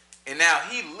us. And now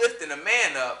he lifting a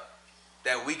man up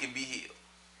that we can be healed.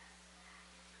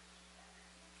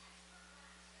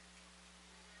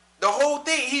 The whole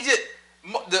thing, he's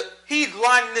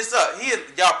lining this up.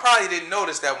 Y'all probably didn't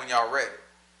notice that when y'all read it.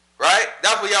 Right?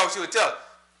 That's what y'all should tell.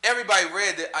 Everybody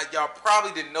read that. Y'all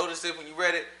probably didn't notice it when you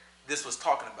read it. This was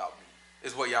talking about me,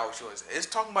 is what Yahushua said. It's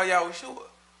talking about Yahushua.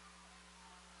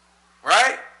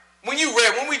 Right? When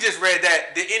we just read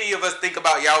that, did any of us think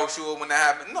about Yahushua when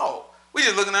that happened? No. We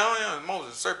just looking at, oh yeah,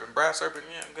 Moses, serpent, brass serpent,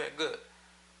 yeah, okay, good.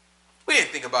 We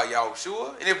didn't think about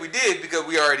Yahushua. And if we did, because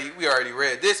we already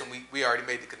read this and we already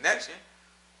made the connection.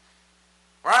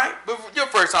 Right? But for your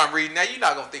first time reading that, you're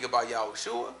not going to think about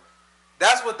Yahushua.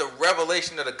 That's what the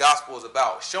revelation of the gospel is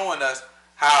about, showing us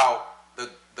how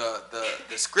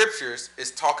the scriptures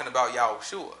is talking about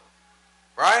Yahushua.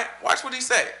 Right? Watch what he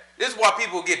said. This is why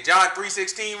people get John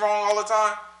 3:16 wrong all the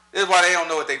time. This is why they don't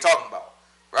know what they're talking about.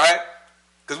 Right?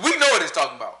 Because we know what it's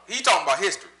talking about. He's talking about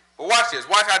history. But watch this.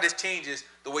 Watch how this changes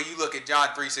the way you look at John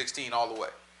 3:16 all the way.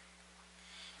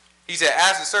 He said,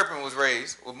 as the serpent was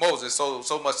raised with Moses, so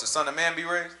must the Son of Man be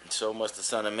raised. So must the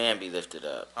Son of Man be lifted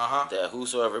up, Uh-huh. that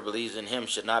whosoever believes in him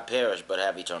should not perish, but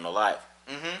have eternal life.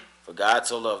 Mm-hmm. For God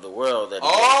so loved the world that he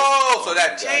so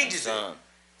that changes it.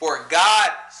 For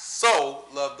God so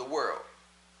loved the world.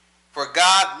 For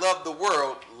God loved the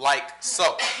world like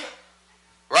so.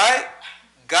 Right?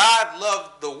 God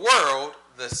loved the world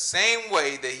the same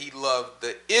way that he loved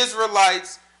the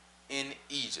Israelites in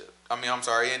Egypt. In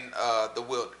the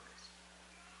wilderness.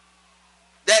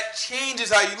 That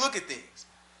changes how you look at things.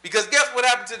 Because guess what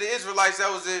happened to the Israelites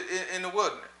that was in the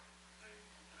wilderness?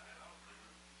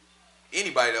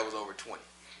 Anybody that was over 20.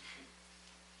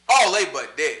 All they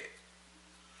but dead.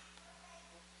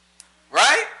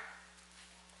 Right?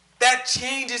 That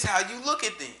changes how you look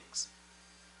at things.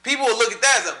 People will look at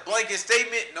that as a blanket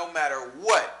statement no matter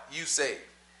what you say.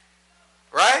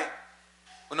 Right?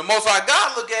 When the Most High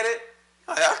God look at it,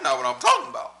 that's not what I'm talking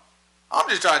about. I'm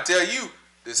just trying to tell you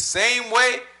the same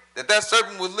way that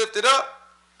serpent was lifted up,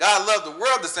 God loved the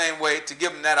world the same way to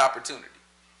give him that opportunity.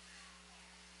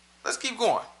 Let's keep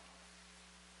going.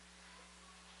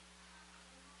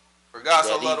 For God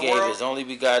so loved the world, he gave his only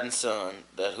begotten Son,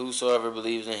 that whosoever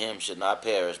believes in him should not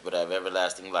perish, but have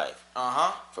everlasting life.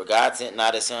 Uh-huh. For God sent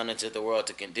not his Son into the world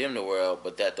to condemn the world,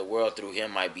 but that the world through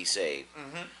him might be saved.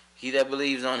 Mm-hmm. He that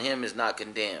believes on him is not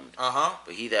condemned. Uh-huh.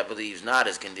 But he that believes not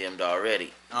is condemned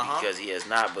already, uh-huh. because he has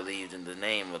not believed in the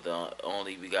name of the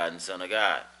only begotten Son of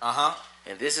God. Uh-huh.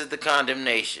 And this is the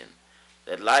condemnation,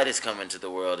 that light is come into the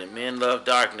world, and men love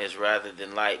darkness rather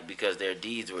than light, because their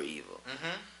deeds were evil.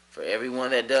 Mm-hmm. For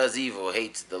everyone that does evil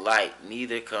hates the light,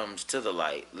 neither comes to the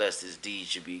light, lest his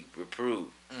deeds should be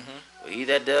reproved. Mm-hmm. But he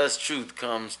that does truth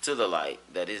comes to the light,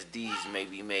 that his deeds may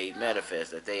be made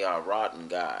manifest, that they are wrought in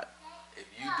God. If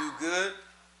you do good,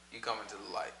 you come into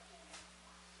the light.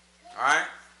 All right?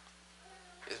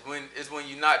 It's when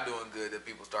you're not doing good that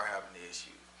people start having the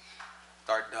issues.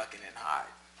 Start ducking and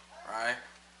hiding. Right?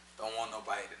 Don't want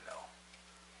nobody to know.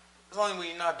 It's only when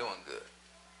you're not doing good.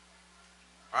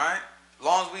 All right? As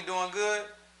long as we're doing good,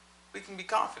 we can be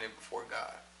confident before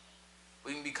God.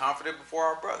 We can be confident before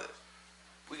our brothers.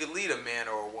 We can lead a man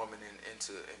or a woman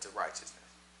into righteousness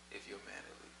if you're a man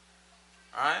at least.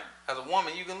 All right? As a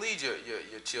woman, you can lead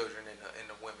your children and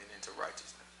the women into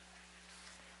righteousness.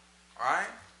 All right?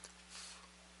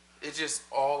 It's just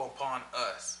all upon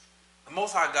us. The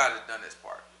Most High God has done this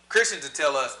part. Christians will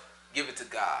tell us, give it to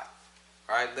God.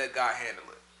 All right? Let God handle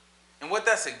it. And what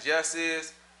that suggests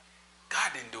is,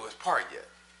 God didn't do his part yet.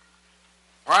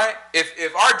 Right?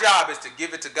 If our job is to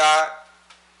give it to God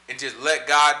and just let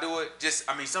God do it,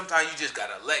 sometimes you just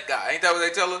gotta let God. Ain't that what they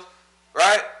tell us?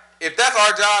 Right? If that's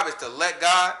our job is to let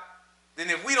God, then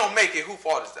if we don't make it, whose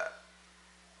fault is that?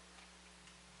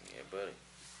 Yeah, buddy.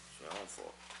 It's your own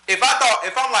fault. If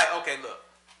I'm like, okay, look,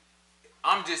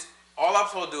 all I'm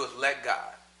supposed to do is let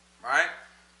God, right?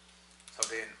 So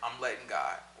then I'm letting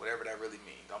God, whatever that really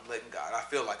means. I'm letting God. I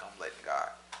feel like I'm letting God.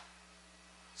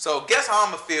 So guess how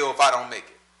I'm going to feel if I don't make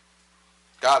it?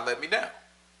 God let me down.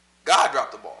 God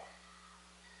dropped the ball.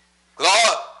 Because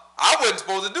I wasn't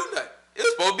supposed to do nothing. It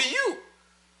was supposed to be you.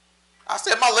 I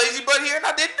set my lazy butt here and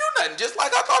I didn't do nothing, just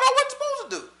like I thought I wasn't supposed to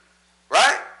do.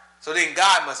 Right? So then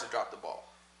God must have dropped the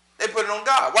ball. They put it on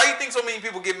God. Why do you think so many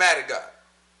people get mad at God?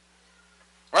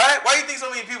 Right? Why do you think so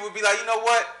many people would be like, you know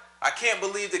what? I can't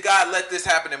believe that God let this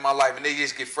happen in my life, and they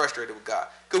just get frustrated with God.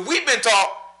 Because we've been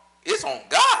taught it's on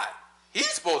God. He's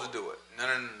supposed to do it.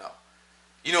 No.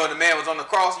 You know when the man was on the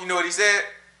cross, you know what he said?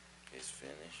 It's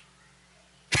finished.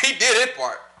 He did his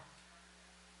part.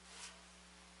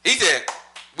 He said,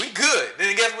 we good.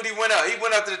 Then guess what he went up? He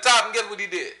went up to the top, and guess what he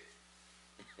did?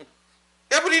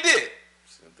 Guess what he did?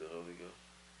 Sent the Holy Ghost.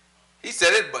 He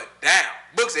set his butt down.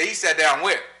 Book said he sat down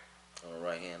where? On the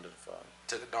right hand of the Father.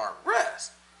 Took a darn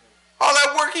rest. All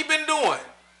that work he been doing.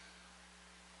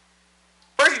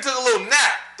 First he took a little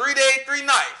nap. 3 days, 3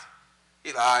 nights.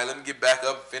 He's like, all right, let me get back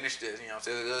up and finish this. You know what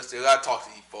I'm saying? Still got to talk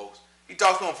to these folks. He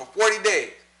talked to them for 40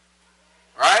 days.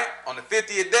 Right? On the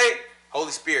 50th day,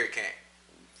 Holy Spirit came.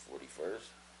 41st?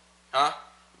 Huh?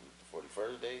 The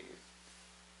 41st day?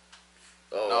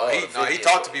 He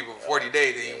talked to people for 40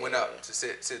 days, then he went up to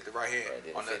sit at the right hand.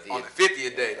 Right, on the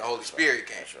 50th day, the Holy Spirit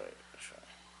came. That's right.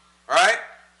 Right?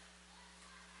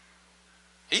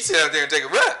 He sat up there and take a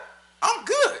rest. I'm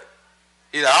good.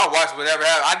 He's like, I'll watch whatever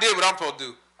happens. I did what I'm supposed to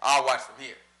do. I'll watch from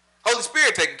here. Holy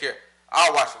Spirit taking care.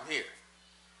 I'll watch from here.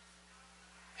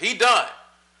 He done.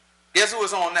 Guess who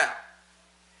it's on now?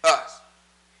 Us.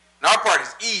 And our part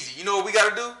is easy. You know what we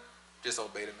got to do? Just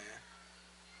obey the man.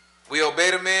 We obey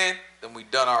the man, then we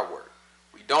done our work.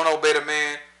 We don't obey the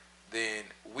man, then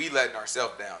we letting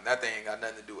ourselves down. That thing ain't got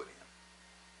nothing to do with him.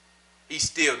 He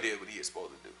still did what he is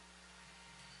supposed to do.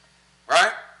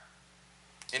 Right?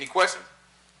 Any questions?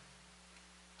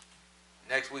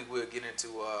 Next week we'll get into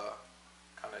the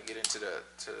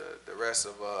rest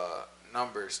of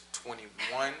Numbers 21,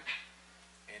 and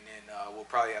then we'll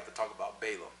probably have to talk about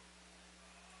Balaam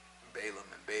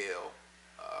and Baal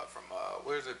from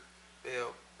where's it?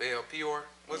 Baal Peor?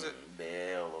 Was it?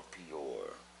 Baal of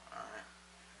Peor. All right.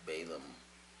 Balaam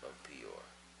of Peor.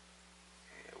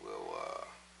 Yeah,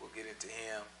 we'll get into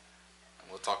him, and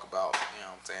we'll talk about, you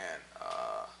know what I'm saying,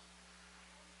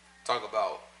 talk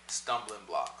about stumbling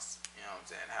blocks. You know what I'm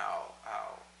saying? How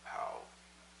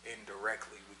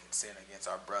indirectly we can sin against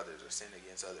our brothers or sin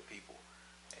against other people,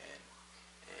 and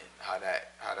how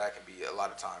that can be a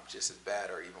lot of times just as bad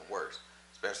or even worse,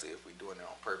 especially if we're doing it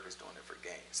on purpose, doing it for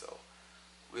gain. So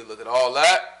we'll look at all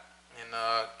that and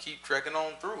keep trekking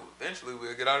on through. Eventually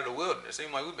we'll get out of the wilderness.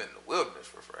 Seems like we've been in the wilderness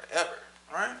for forever,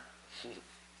 right?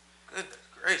 Goodness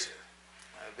gracious.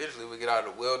 Eventually we get out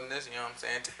of the wilderness, you know what I'm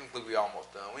saying? Technically we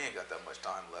almost done. We ain't got that much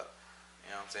time left.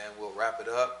 You know what I'm saying? We'll wrap it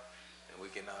up, and we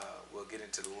can we'll get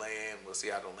into the land. We'll see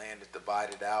how the land is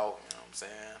divided out, you know what I'm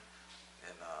saying?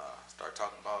 And start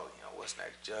talking about, you know, what's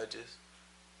next. Judges.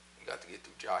 You got to get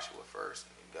through Joshua first,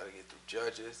 and you got to get through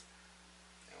Judges.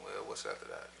 And well, what's after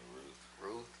that?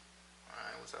 Ruth. All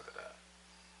right, what's after that?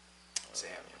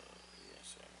 Samuel. Yeah,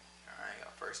 Samuel. All right,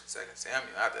 got 1st and 2nd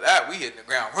Samuel. After that, we hitting the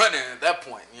ground running at that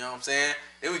point, you know what I'm saying?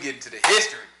 Then we get into the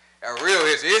history. Our real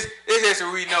history. It's history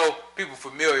we know people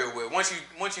familiar with. Once you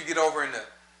get over into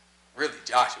really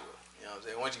Joshua, you know what I'm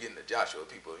saying? Once you get into Joshua,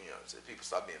 people, you know what I'm saying, people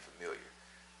start being familiar.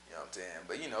 You know what I'm saying?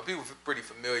 But you know, people are pretty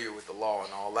familiar with the law and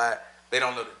all that. They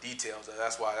don't know the details.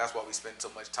 That's why we spend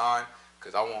so much time,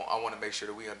 because I want to make sure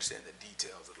that we understand the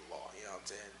details of the law. You know what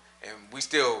I'm saying? And we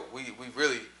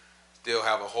really still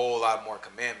have a whole lot more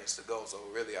commandments to go. So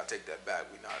really, I take that back.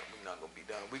 We're not gonna be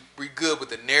done. We good with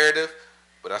the narrative,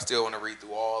 but I still want to read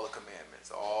through all the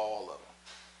commandments, all of them,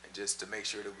 and just to make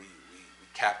sure that we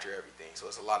capture everything. So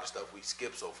it's a lot of stuff we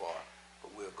skipped so far,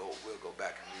 but we'll go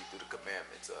back and read through the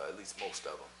commandments, at least most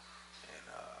of them, and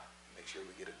make sure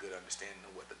we get a good understanding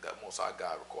of what the Most High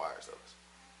God requires of us.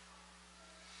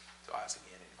 So I ask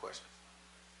again, any questions?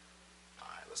 All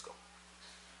right, let's go.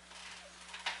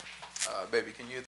 Baby, can you